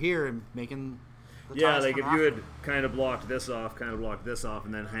through here and making. Yeah, ties like come if you after. had kind of blocked this off,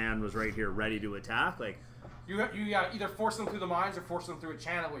 and then hand was right here ready to attack, like You gotta either force them through the mines or force them through a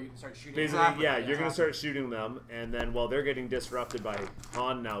channel where you can start shooting. basically, Exactly. yeah, you're gonna start shooting them, and then while they're getting disrupted by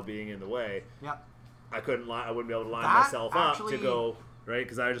Han now being in the way, Yep. I wouldn't be able to line That myself up actually- to go right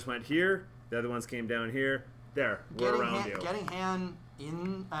because I just went here. The other ones came down here. There, we're around you. Getting Han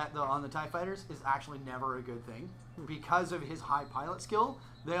in on the TIE fighters is actually never a good thing because of his high pilot skill.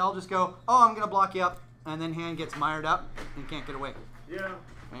 They all just go, "Oh, I'm gonna block you up," and then Han gets mired up and can't get away. Yeah.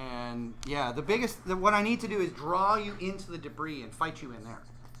 And yeah, what I need to do is draw you into the debris and fight you in there.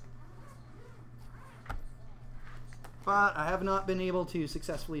 But I have not been able to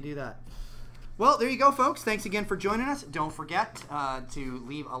successfully do that. Well, there you go, folks. Thanks again for joining us. Don't forget to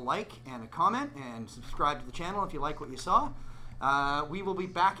leave a like and a comment and subscribe to the channel if you like what you saw. We will be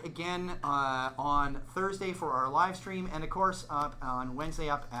back again on Thursday for our live stream, and of course on Wednesday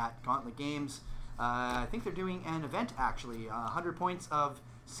up at Gauntlet Games. I think they're doing an event actually, 100 points of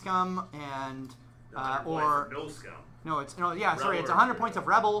Scum and or no Scum. No, it's sorry, it's 100 Imperial. points of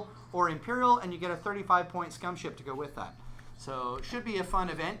Rebel or Imperial, and you get a 35-point Scum ship to go with that. So it should be a fun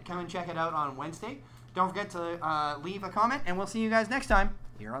event. Come and check it out on Wednesday. Don't forget to leave a comment, and we'll see you guys next time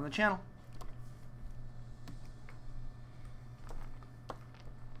here on the channel.